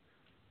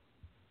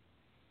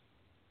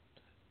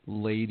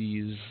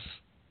 Ladies.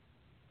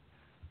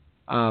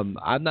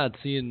 I'm not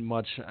seeing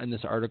much in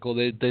this article.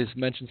 They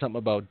mentioned something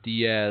about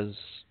Diaz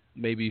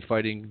maybe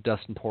fighting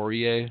Dustin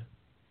Poirier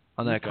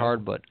on that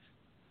card, but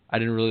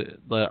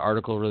the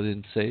article really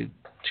didn't say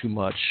too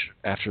much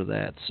after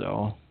that.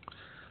 So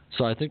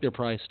I think they're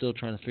probably still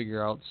trying to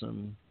figure out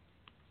some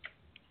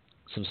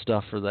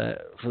stuff for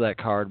that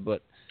card,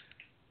 but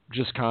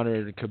just Conor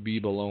and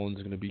Khabib alone is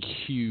going to be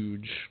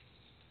huge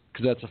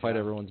because that's a fight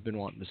everyone's been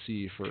wanting to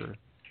see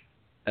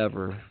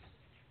forever.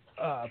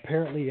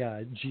 Apparently,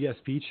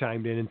 GSP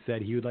chimed in and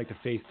said he would like to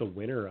face the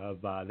winner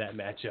of that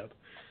matchup.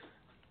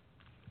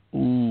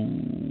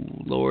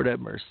 Ooh, Lord have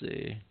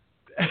mercy.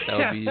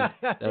 That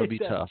would be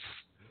tough.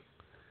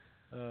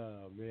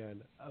 Oh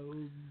man,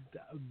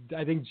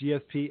 I think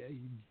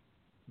GSP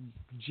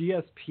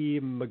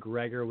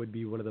McGregor would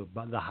be one of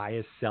the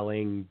highest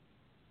selling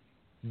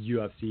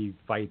UFC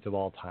fights of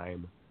all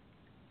time.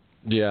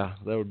 Yeah,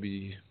 that would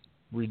be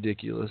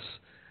ridiculous.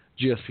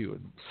 GSP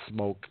would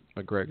smoke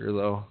McGregor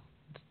though.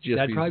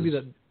 That'd probably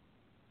be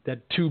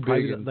too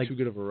big and too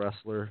good of a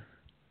wrestler.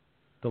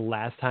 The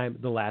last time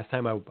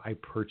I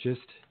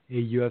purchased a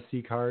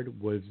UFC card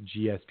was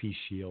GSP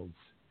Shields.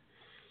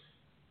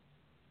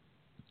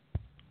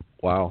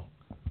 Wow.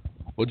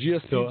 Well,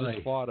 GSP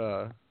just fought.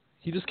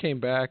 He just came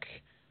back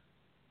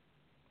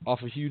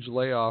off a huge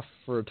layoff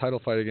for a title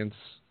fight against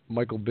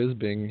Michael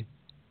Bisping.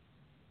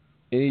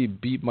 And he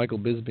beat Michael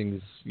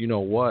Bisping's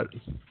you-know-what.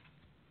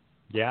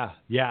 Yeah,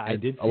 I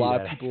did see a lot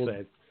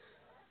that.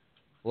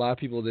 A lot of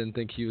people didn't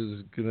think he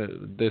was gonna.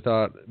 They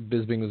thought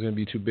Bisping was gonna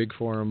be too big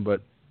for him,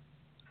 but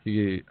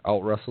he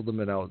out wrestled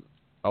him and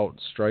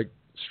struck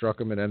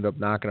him and ended up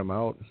knocking him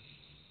out.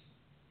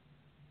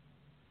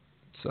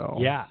 So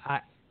yeah,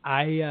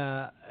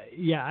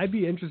 I'd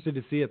be interested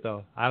to see it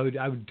though. I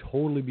would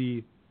totally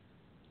be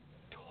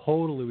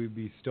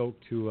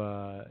stoked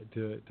to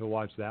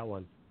watch that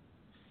one.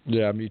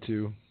 Yeah, me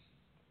too.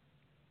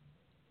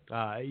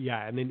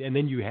 And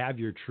then you have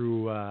your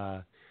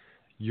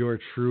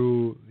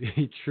true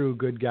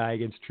good guy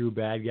against true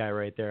bad guy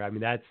right there. I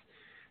mean, that's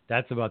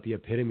about the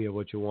epitome of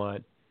what you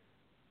want.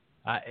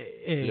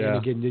 And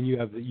again, then you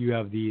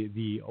have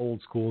the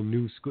old school,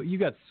 new school. You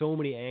got so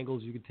many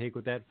angles you could take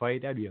with that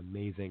fight. That'd be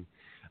amazing.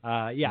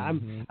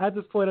 I'm at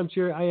this point.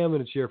 I am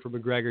going to cheer for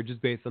McGregor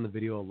just based on the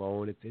video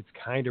alone. It's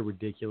kind of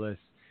ridiculous.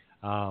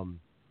 I'm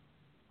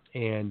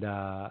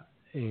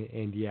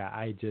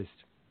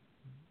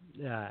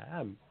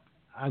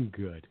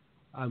good.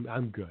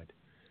 I'm good.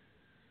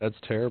 That's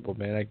terrible,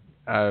 man.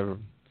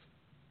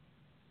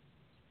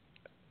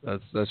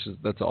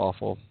 That's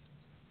awful.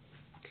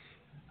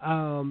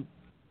 I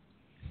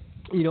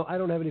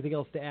don't have anything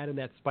else to add in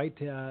that spite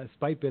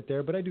bit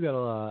there, but I do got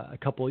a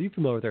couple. You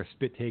familiar with our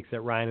spit takes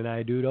that Ryan and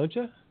I do, don't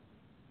you?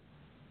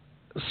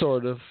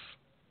 Sort of.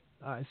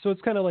 So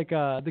it's kind of like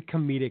the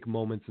comedic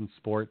moments in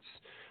sports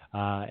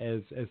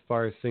as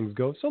far as things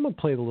go. So I'm gonna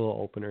play the little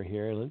opener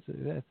here. I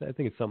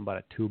think it's something about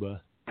a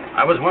tuba.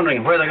 I was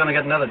wondering where they're going to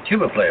get another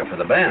tuba player for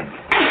the band.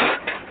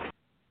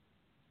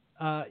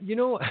 I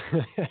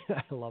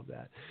love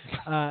that.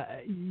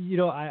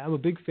 I'm a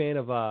big fan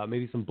of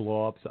maybe some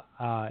blow-ups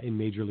in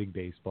Major League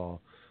Baseball.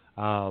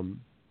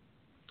 And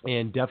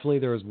definitely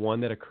there was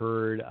one that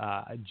occurred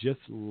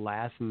just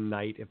last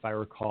night, if I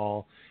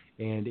recall,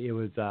 and it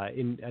was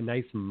in a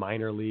nice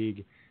minor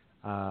league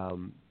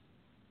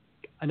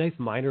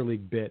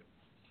bit.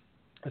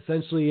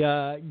 Essentially,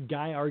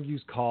 guy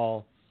argues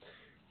call.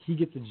 He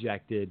gets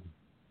ejected,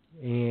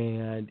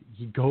 and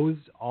he goes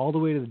all the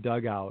way to the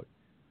dugout,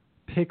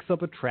 picks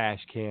up a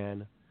trash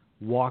can,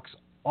 walks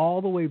all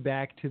the way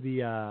back to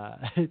the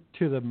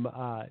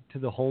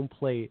home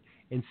plate,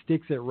 and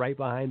sticks it right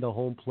behind the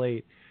home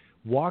plate.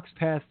 Walks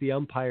past the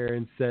umpire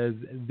and says,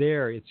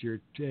 "There, it's your,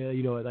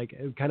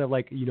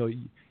 it's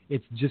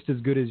just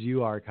as good as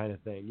you are," kind of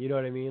thing. You know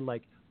what I mean?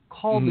 Like,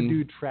 called the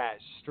dude trash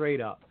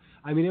straight up.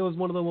 I mean, it was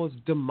one of the most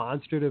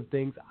demonstrative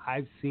things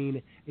I've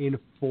seen in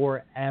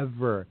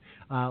forever.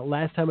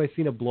 Last time I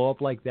seen a blow up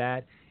like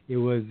that, it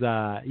was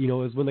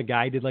when the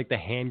guy did like the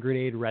hand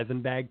grenade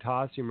resin bag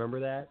toss. You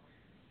remember that?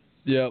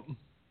 Yep.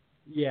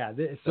 Yeah.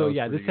 This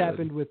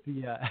happened with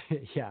the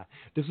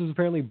This was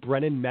apparently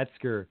Brennan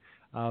Metzger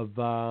of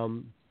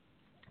the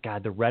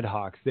Red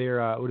Hawks.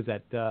 They're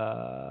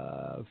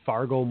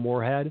Fargo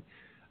Moorhead.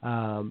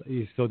 So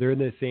they're in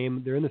the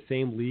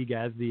same league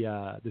as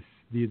the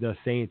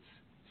Saints.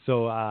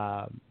 So,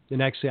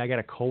 and actually, I got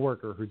a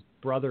coworker whose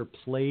brother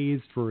plays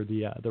for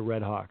the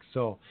Red Hawks.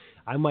 So,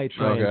 I might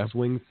try and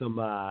swing some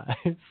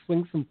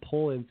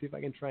pull and see if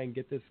I can try and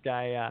get this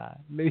guy.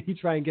 Maybe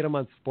try and get him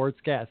on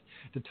Sportscast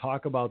to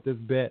talk about this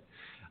bit.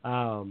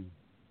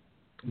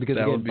 Because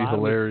that would be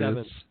hilarious.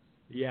 7th,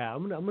 yeah,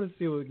 I'm gonna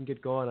see what we can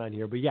get going on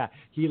here. But yeah,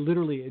 he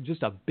literally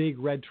just a big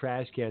red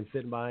trash can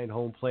sitting behind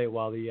home plate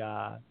while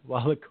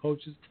the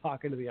coach is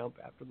talking to the ump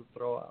after the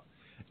throwout.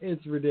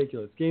 It's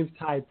ridiculous. Game's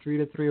tied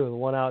 3-3 with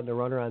one out and a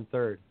runner on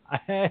third.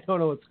 I don't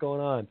know what's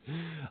going on.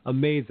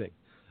 Amazing.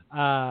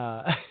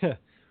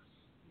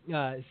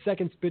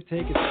 Second spit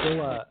take is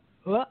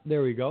still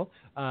there we go.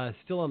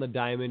 Still on the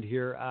diamond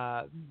here.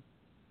 Well,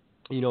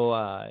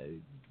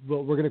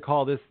 we're going to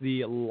call this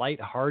the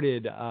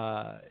lighthearted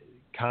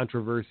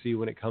controversy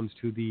when it comes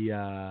to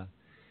the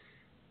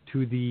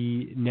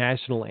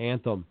national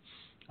anthem.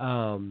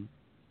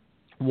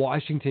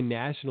 Washington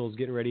Nationals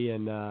getting ready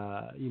and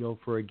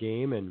for a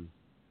game,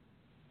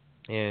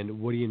 and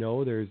what do you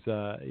know? There's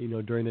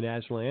during the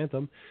national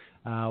anthem,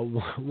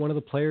 one of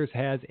the players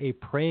has a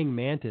praying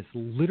mantis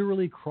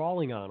literally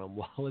crawling on him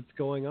while it's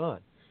going on,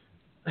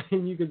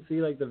 and you can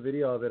see like the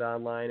video of it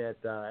online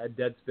at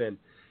Deadspin,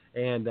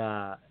 and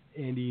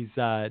he's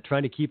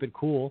trying to keep it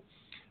cool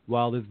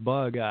while this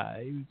bug,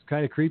 he's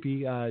kind of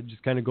creepy,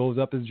 just kind of goes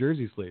up his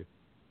jersey sleeve.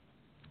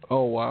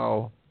 Oh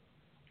wow.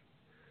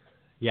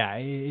 Yeah,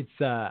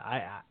 it's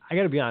I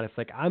got to be honest,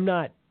 like I'm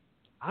not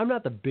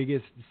the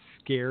biggest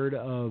scared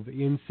of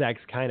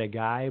insects kind of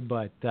guy,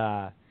 but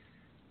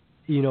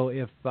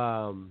if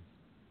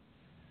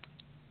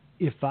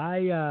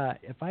I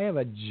have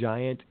a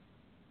giant,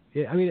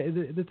 I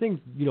mean the thing's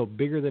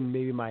bigger than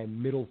maybe my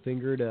middle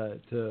finger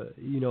to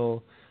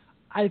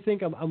I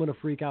think I'm going to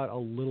freak out a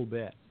little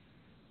bit.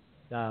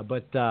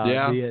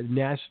 The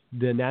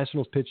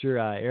Nationals pitcher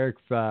Eric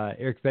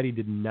Fetty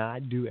did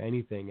not do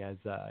anything as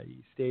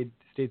he stayed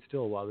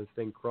still while this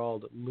thing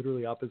crawled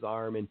literally up his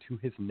arm and to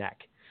his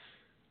neck.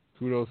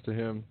 Kudos to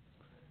him.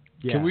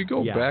 Yeah, Can we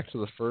go back to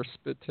the first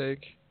spit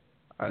take?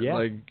 I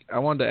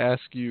wanted to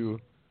ask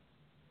you,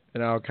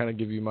 and I'll kind of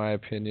give you my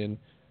opinion.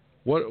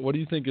 What do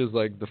you think is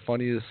like the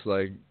funniest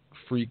like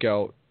freak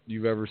out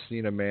you've ever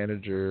seen a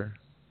manager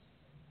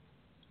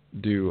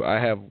do? I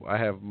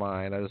have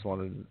mine. I just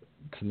wanted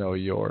to know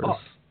yours.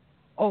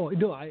 Oh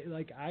no!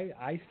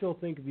 I still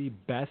think the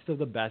best of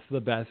the best of the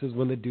best is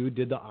when the dude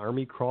did the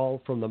army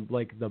crawl from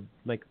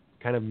the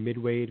kind of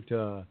midway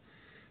to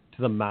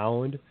the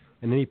mound,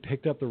 and then he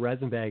picked up the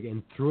resin bag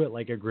and threw it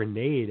like a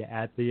grenade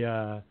at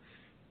the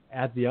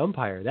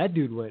umpire. That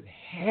dude went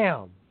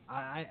ham.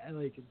 I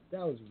that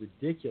was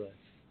ridiculous.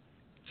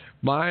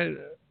 Mine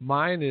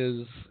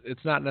is,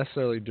 it's not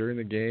necessarily during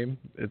the game.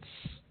 It's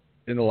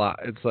in a lot.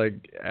 It's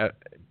like at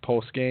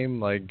post game,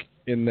 like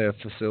in the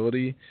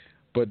facility.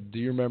 But do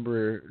you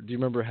remember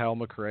Hal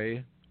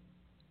McRae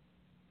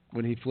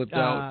when he flipped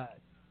out?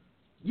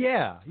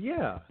 Yeah.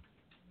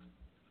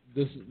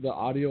 The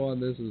audio on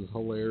this is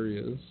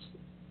hilarious.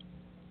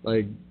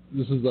 Like,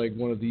 this is like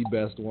one of the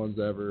best ones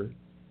ever,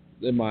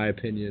 in my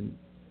opinion.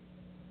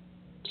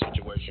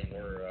 Situation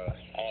where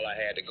all I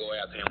had to go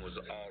after him was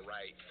all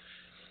right,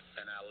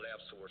 and our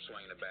lefts were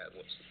swinging the bats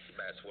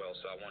well,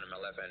 so I wanted my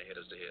left-handed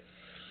hitters to hit.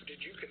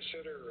 Did you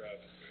consider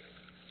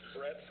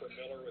Brett for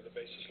Miller with the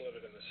bases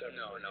loaded in the seventh?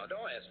 No,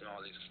 don't ask me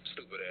all these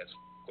stupid-ass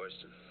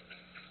questions.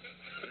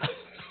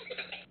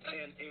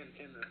 and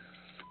the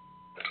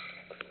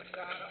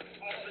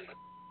all these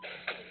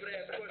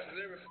stupid-ass questions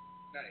every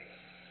night.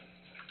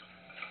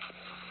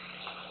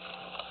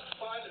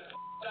 Why the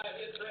I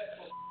hit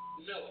Brett for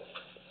Miller?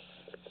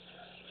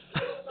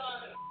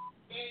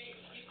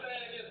 He's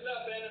playing against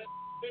left-handed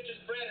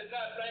pitchers. Brett is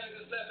not playing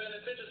against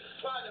left-handed pitchers.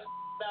 Why the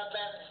I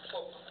bat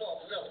for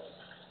Miller?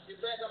 You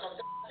think I'm a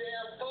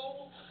goddamn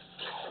fool?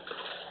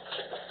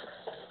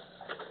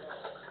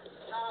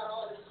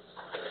 I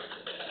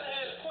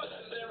ask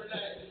questions every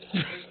night.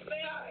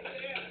 They out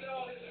here asking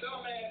all these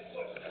dumb-ass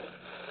questions.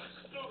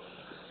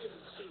 Stupid.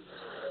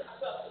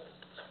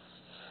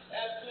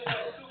 Ask me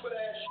that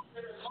stupid-ass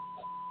shit every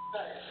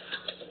night.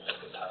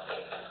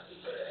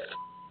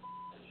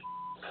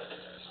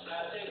 I'm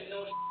not taking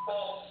no shit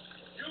off.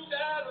 You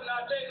guys are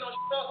not taking no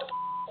shit off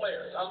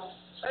players. I'm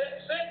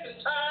sick and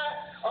tired.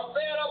 I'm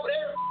fed up with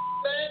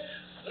everything.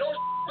 No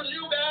shit from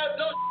you guys,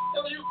 no shit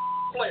from you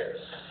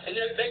players. And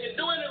they can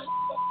do any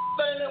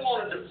thing they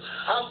want to do.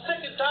 I'm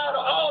sick and tired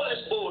of all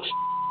this bullshit.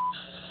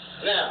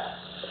 Now,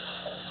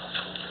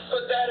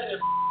 put that in your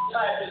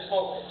pipe and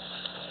smoke it.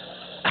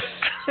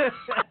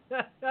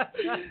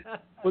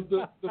 But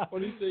the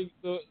funny thing,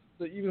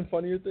 the even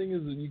funnier thing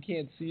is that you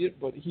can't see it,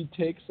 but he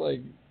takes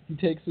the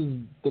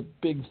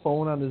big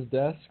phone on his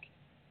desk,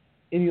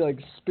 and he like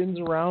spins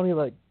around. He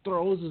like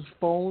throws his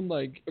phone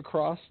like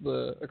across his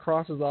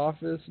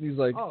office, and he's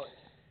like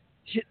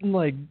hitting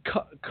like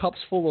cups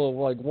full of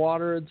like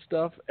water and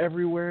stuff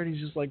everywhere, and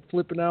he's just like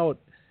flipping out.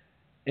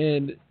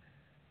 And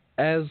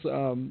as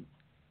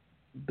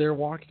they're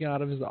walking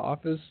out of his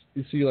office,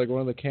 you see like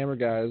one of the camera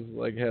guys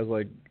like has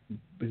like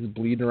he's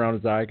bleeding around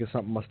his eye because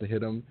something must have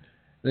hit him.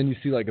 Then you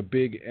see like a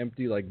big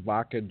empty like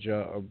vodka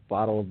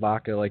bottle of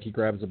vodka. Like he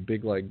grabs a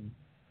big like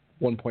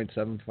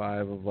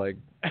 1.75 of like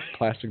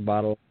plastic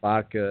bottle of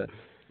vodka.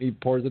 He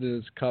pours it in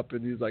his cup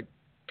and he's like,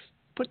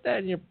 "Put that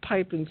in your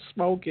pipe and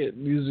smoke it."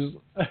 And he's just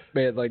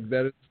man, like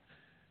that is,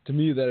 to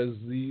me, that is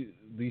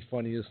the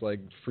funniest like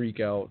freak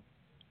out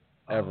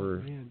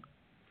ever. Oh, man.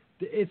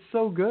 It's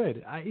so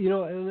good.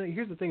 And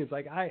here's the thing. It's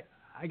like I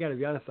got to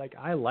be honest. Like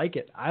I like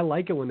it. I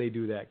like it when they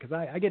do that because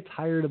I get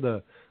tired of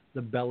the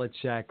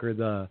Belichick or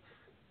the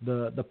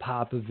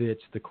Popovich,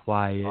 the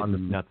quiet,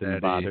 nothing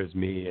bothers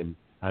me, and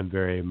I'm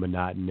very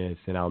monotonous,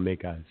 and I'll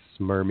make a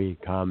smirmy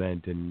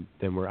comment, and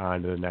then we're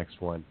on to the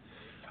next one.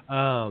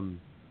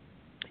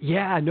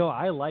 Yeah, no,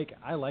 I like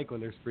when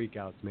there's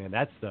freakouts, man.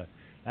 That's the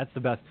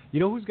best. You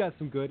know who's got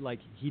some good, like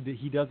he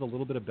does a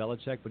little bit of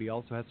Belichick, but he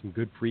also has some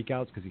good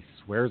freakouts because he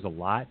swears a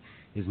lot,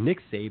 is Nick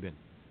Saban.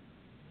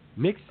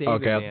 Nick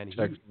Saban, man.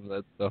 Check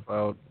that stuff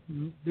out.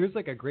 There's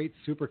like a great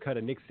supercut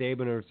of Nick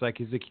Saban, or it's like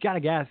he's like, you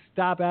gotta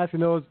stop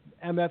asking those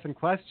MFing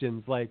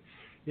questions. Like,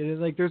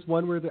 like there's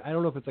one where I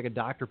don't know if it's like a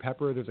Dr.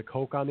 Pepper or there's a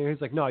Coke on there. He's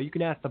like, no, you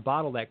can ask the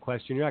bottle that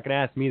question. You're not gonna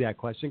ask me that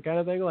question, kind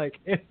of thing. Like,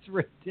 it's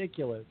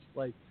ridiculous.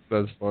 Like,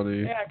 that's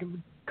funny. Yeah,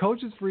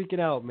 coach is freaking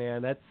out,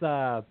 man. That's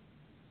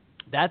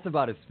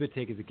about as spit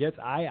take as it gets.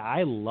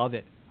 I love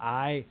it.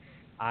 I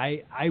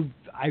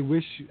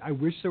wish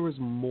there was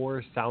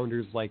more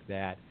sounders like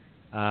that.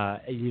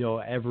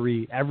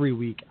 Every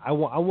week. I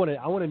want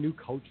a new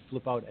coach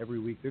flip out every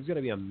week. There's going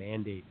to be a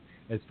mandate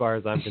as far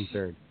as I'm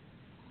concerned.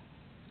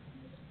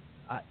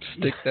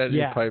 Stick that in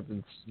your pipe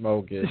and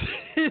smoke it.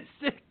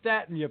 Stick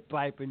that in your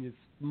pipe and you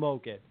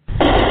smoke it.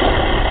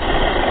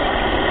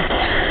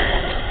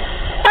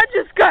 I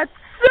just got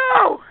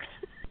soaked.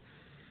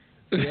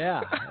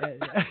 Yeah.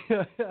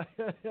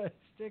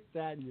 Stick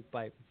that in your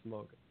pipe and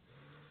smoke it.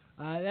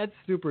 That's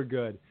super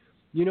good.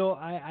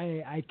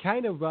 I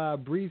kind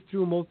of breezed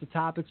through most of the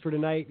topics for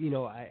tonight.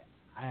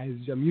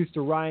 I'm used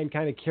to Ryan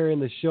kind of carrying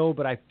the show,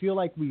 but I feel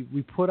like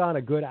we put on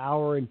a good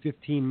hour and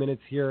 15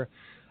 minutes here.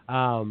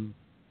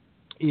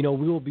 We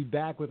will be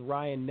back with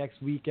Ryan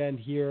next weekend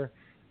here,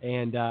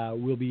 and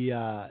we'll be,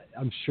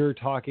 I'm sure,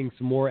 talking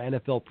some more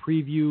NFL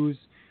previews.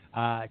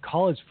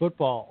 College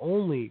football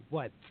only,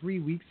 3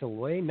 weeks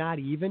away? Not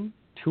even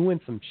 2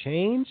 and some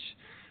change.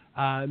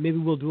 Maybe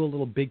we'll do a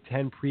little Big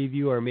Ten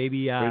preview, or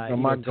maybe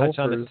touch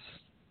on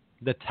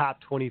the top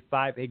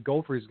 25. Hey,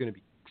 Gophers is going to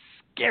be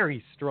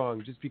scary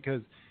strong just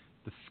because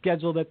the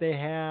schedule that they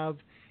have,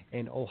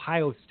 and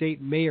Ohio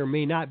State may or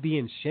may not be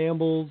in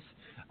shambles.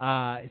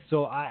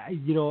 So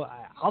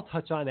I'll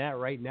touch on that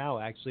right now.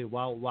 Actually,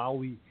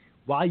 while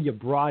you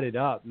brought it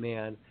up,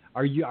 man,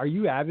 are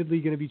you avidly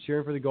going to be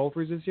cheering for the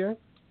Gophers this year?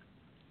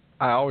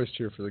 I always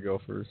cheer for the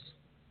Gophers.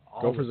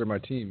 Always. Gophers are my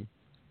team.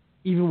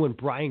 Even when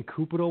Brian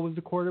Cupido was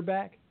the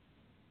quarterback?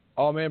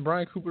 Oh man,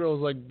 Brian Cupido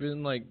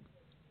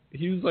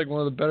he was like one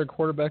of the better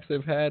quarterbacks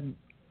they've had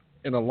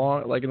in a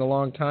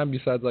long time,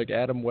 besides like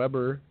Adam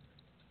Weber.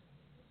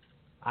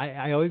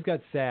 I always got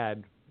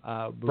sad.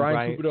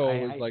 Brian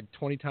Cupido was like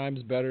 20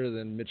 times better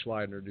than Mitch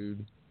Leidner,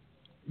 dude.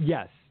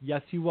 Yes,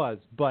 he was,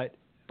 but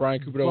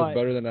Brian Cupido was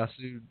better than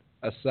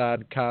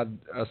Asad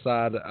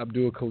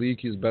Abdul Khalik.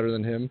 He was better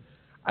than him.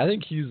 I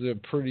think he's a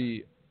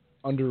pretty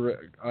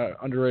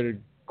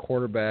underrated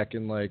quarterback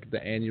in like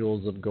the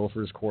annuals of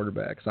Gophers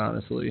quarterbacks,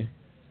 honestly.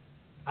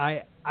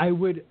 I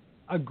would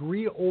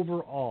agree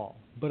overall,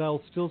 but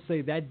I'll still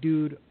say that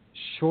dude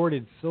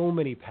shorted so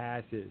many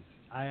passes.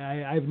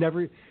 I've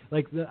never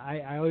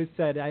I always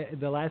said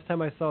the last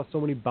time I saw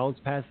so many bounce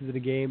passes in a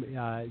game,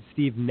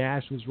 Steve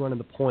Nash was running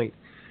the point.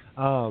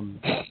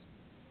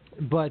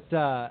 But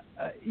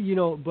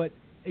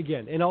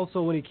again, and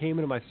also when he came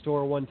into my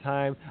store one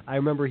time, I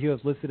remember he was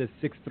listed as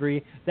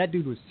 6'3". That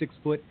dude was 6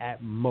 foot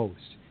at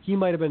most. He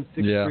might have been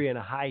 6'3" in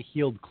a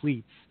high-heeled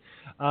cleats.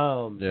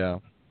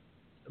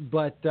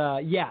 But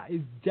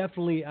it's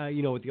definitely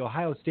with the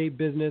Ohio State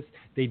business,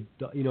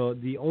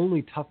 the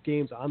only tough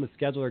games on the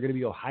schedule are going to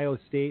be Ohio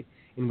State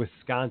and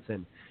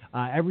Wisconsin.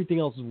 Everything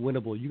else is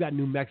winnable. You got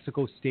New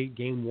Mexico State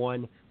game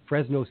 1,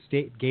 Fresno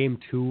State game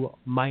 2,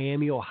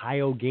 Miami,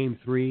 Ohio game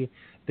 3.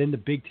 Then the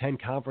Big Ten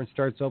Conference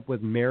starts up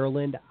with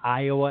Maryland,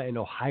 Iowa, and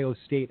Ohio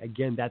State.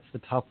 Again, that's the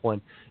tough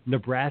one.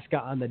 Nebraska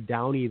on the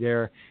downy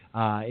there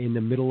in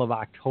the middle of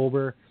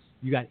October.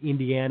 You got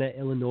Indiana,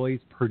 Illinois,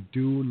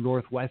 Purdue,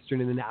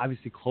 Northwestern, and then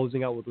obviously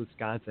closing out with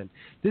Wisconsin.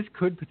 This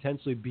could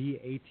potentially be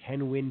a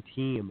 10-win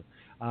team.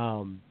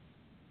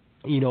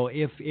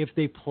 If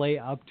they play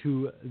up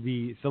to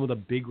some of the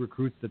big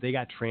recruits that they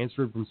got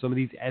transferred from some of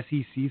these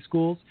SEC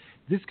schools,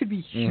 this could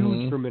be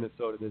huge for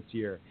Minnesota this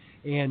year.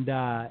 And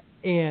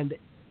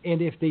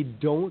if they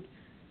do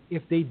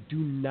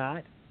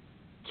not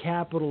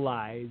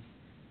capitalize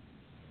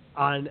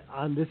on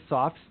this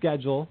soft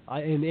schedule,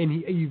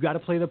 and you've got to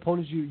play the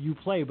opponents you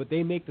play, but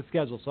they make the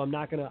schedule, so I'm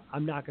not gonna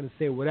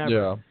say whatever.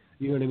 Yeah.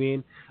 You know what I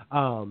mean?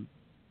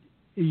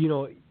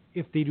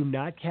 If they do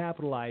not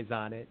capitalize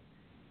on it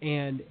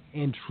and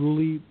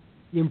truly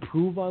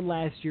improve on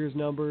last year's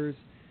numbers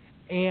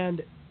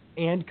and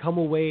come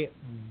away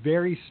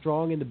very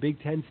strong in the Big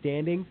Ten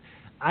standings,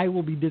 I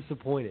will be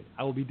disappointed.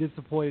 I will be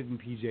disappointed in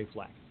PJ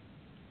Fleck.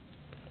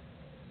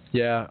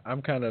 Yeah,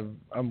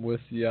 I'm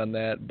with you on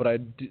that. But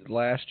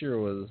last year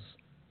was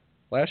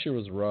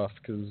rough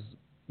because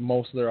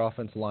most of their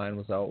offensive line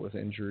was out with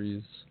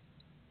injuries.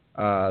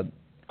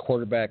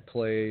 Quarterback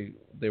play,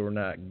 they were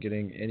not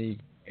getting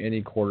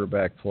any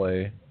quarterback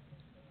play.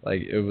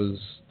 Like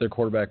their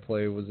quarterback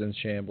play was in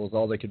shambles.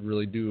 All they could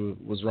really do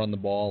was run the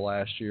ball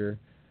last year.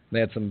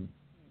 They had some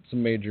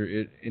some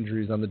major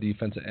injuries on the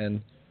defensive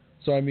end.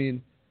 So, I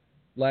mean,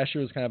 last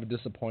year was kind of a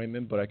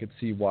disappointment, but I could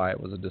see why it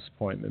was a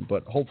disappointment.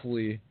 But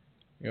hopefully,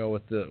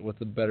 with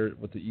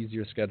the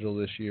easier schedule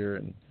this year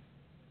and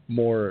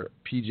more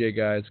PJ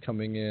guys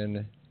coming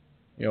in,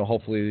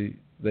 hopefully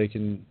they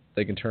can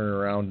turn it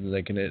around and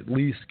they can at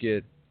least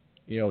get,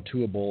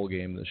 to a bowl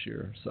game this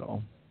year.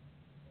 So.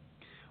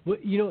 Well,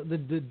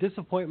 the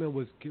disappointment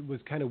was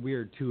kind of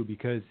weird too,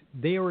 because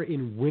they were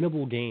in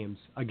winnable games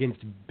against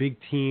big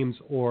teams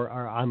or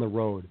are on the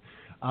road.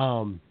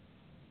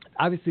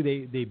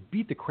 Obviously, they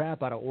beat the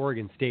crap out of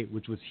Oregon State,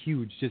 which was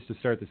huge just to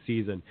start the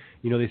season.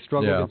 They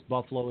struggled against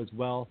Buffalo as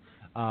well.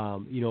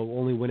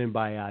 Only winning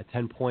by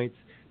 10 points.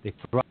 They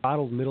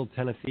throttled Middle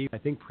Tennessee. I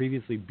think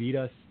previously beat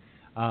us.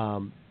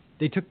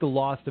 They took the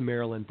loss to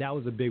Maryland. That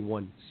was a big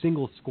one.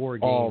 Single score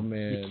game. Oh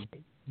man,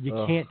 you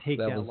can't take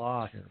that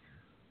loss. Terrible.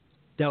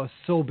 That was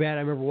so bad.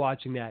 I remember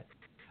watching that.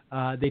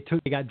 They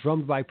got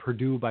drummed by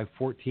Purdue by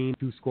 14,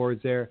 2 scores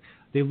there.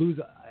 They lose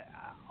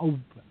a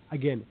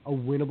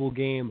winnable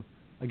game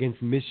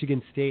against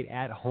Michigan State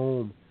at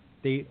home.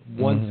 They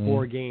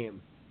one-score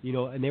game,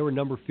 and they were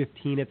number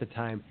 15 at the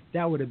time.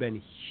 That would have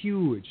been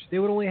huge. They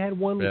would have only had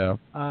one,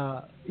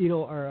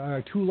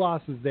 or 2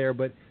 losses there,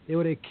 but they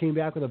would have came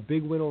back with a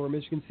big win over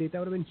Michigan State. That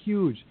would have been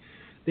huge.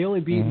 They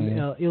only beat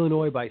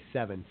Illinois by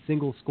 7,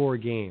 single-score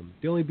game.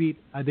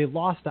 They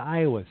lost to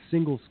Iowa,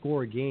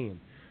 single-score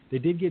game. They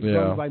did get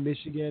drummed by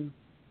Michigan,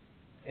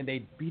 and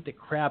they beat the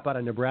crap out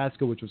of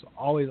Nebraska, which was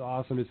always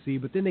awesome to see.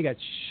 But then they got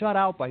shut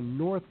out by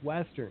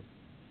Northwestern,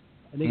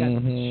 and they got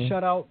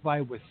shut out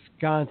by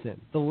Wisconsin.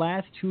 The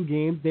last 2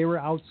 games, they were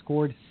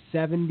outscored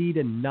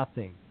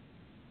 70-0.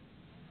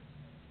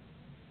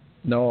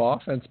 No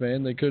offense,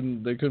 man. They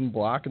couldn't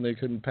block and they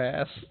couldn't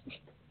pass.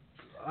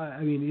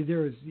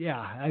 There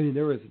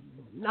was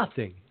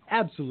nothing,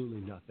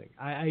 absolutely nothing.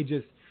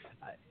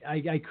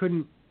 I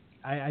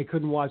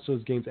couldn't watch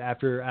those games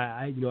after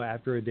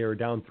after they were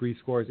down 3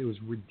 scores. It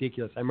was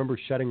ridiculous. I remember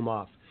shutting them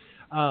off.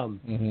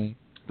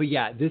 But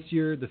yeah, this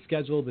year the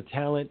schedule, the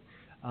talent,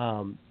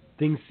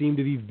 things seem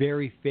to be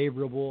very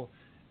favorable.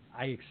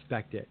 I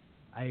expect it.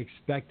 I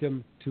expect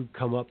them to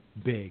come up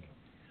big.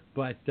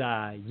 But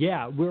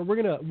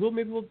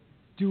we'll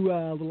do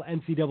a little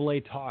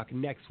NCAA talk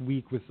next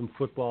week with some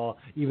football,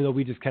 even though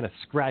we just kind of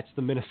scratched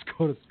the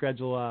Minnesota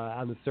schedule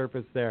on the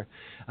surface there.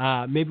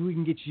 Maybe we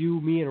can get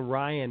me and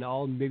Ryan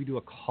all maybe do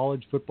a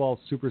college football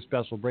super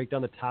special, break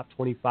down the top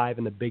 25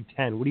 in the Big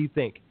Ten. What do you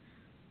think?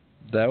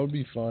 That would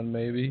be fun,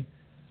 maybe.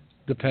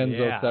 Depends.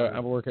 Yeah.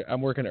 I'm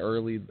working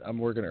early. I'm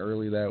working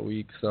early that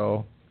week,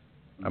 so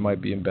I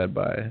might be in bed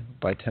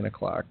by 10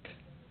 o'clock.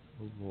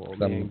 Oh,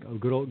 man.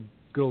 Good old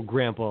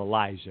Grandpa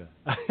Elijah.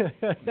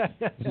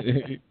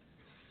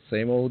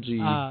 Same old G.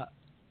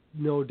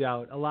 No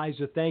doubt.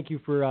 Elijah, thank you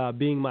for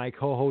being my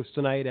co-host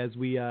tonight as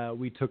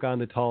we took on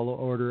the tall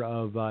order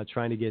of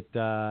trying to get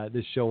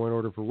this show in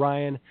order for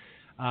Ryan.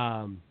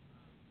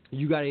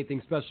 You got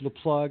anything special to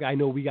plug? I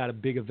know we got a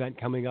big event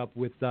coming up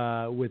with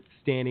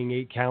Standing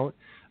 8 Count.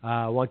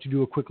 Why don't you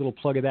do a quick little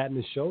plug of that in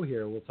the show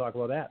here? We'll talk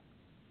about that.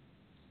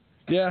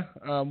 Yeah,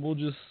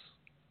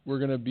 we're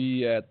gonna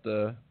be at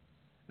the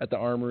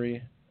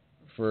Armory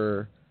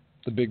for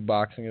the big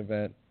boxing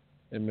event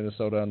in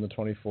Minnesota on the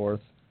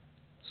 24th.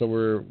 So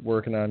we're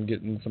working on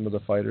getting some of the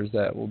fighters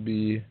that will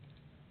be,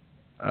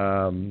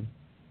 on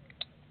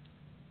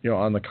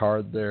the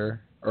card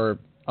there,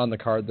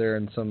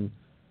 and some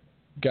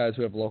guys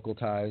who have local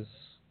ties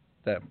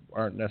that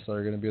aren't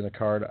necessarily going to be on the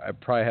card. I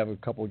probably have a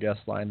couple of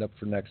guests lined up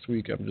for next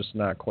week. I'm just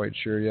not quite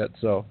sure yet.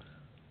 So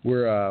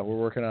we're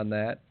working on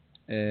that,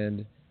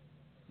 and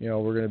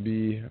we're going to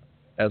be,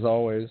 as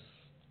always,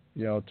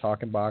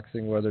 talking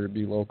boxing, whether it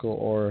be local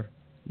or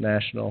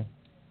national.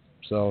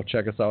 So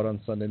check us out on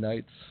Sunday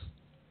nights,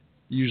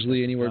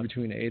 usually anywhere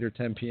between 8 or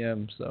 10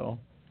 p.m. So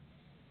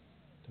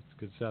that's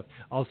good stuff.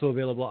 Also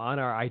available on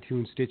our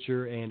iTunes,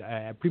 Stitcher, and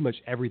pretty much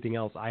everything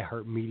else,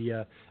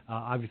 iHeartMedia,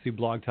 obviously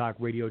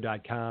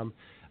blogtalkradio.com.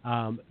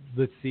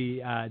 Let's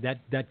see,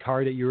 that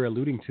card that you were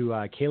alluding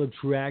to, Caleb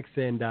Truax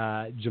and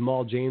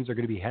Jamal James are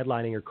going to be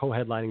headlining or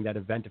co-headlining that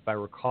event, if I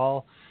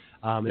recall.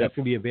 And that's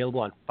going to be available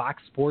on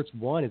Fox Sports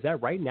 1. Is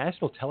that right?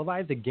 National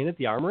televised again at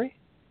the Armory?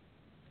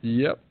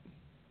 Yep.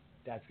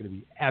 That's going to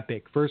be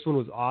epic. First one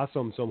was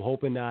awesome, so I'm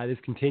hoping this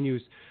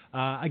continues.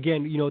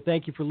 Again,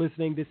 thank you for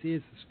listening. This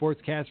is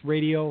Sportscast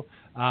Radio.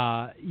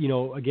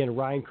 Again,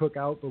 Ryan Cook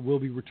out, but we'll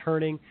be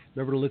returning.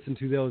 Remember to listen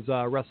to those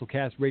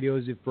WrestleCast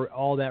radios for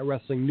all that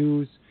wrestling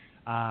news.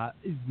 For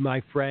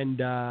my friend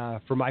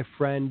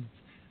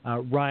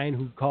Ryan,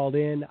 who called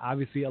in,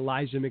 obviously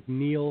Elijah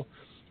McNeil,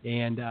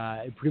 and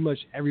pretty much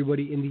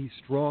everybody in the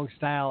Strong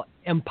Style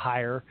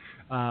Empire.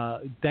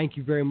 Thank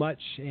you very much,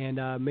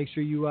 and make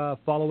sure you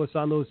follow us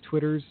on those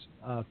Twitters,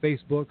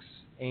 Facebooks,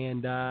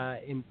 and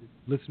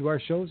listen to our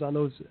shows on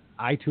those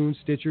iTunes,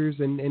 Stitchers,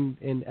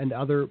 and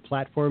other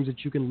platforms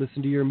that you can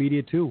listen to your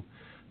media to.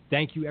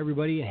 Thank you,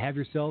 everybody, and have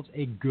yourselves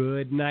a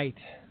good night.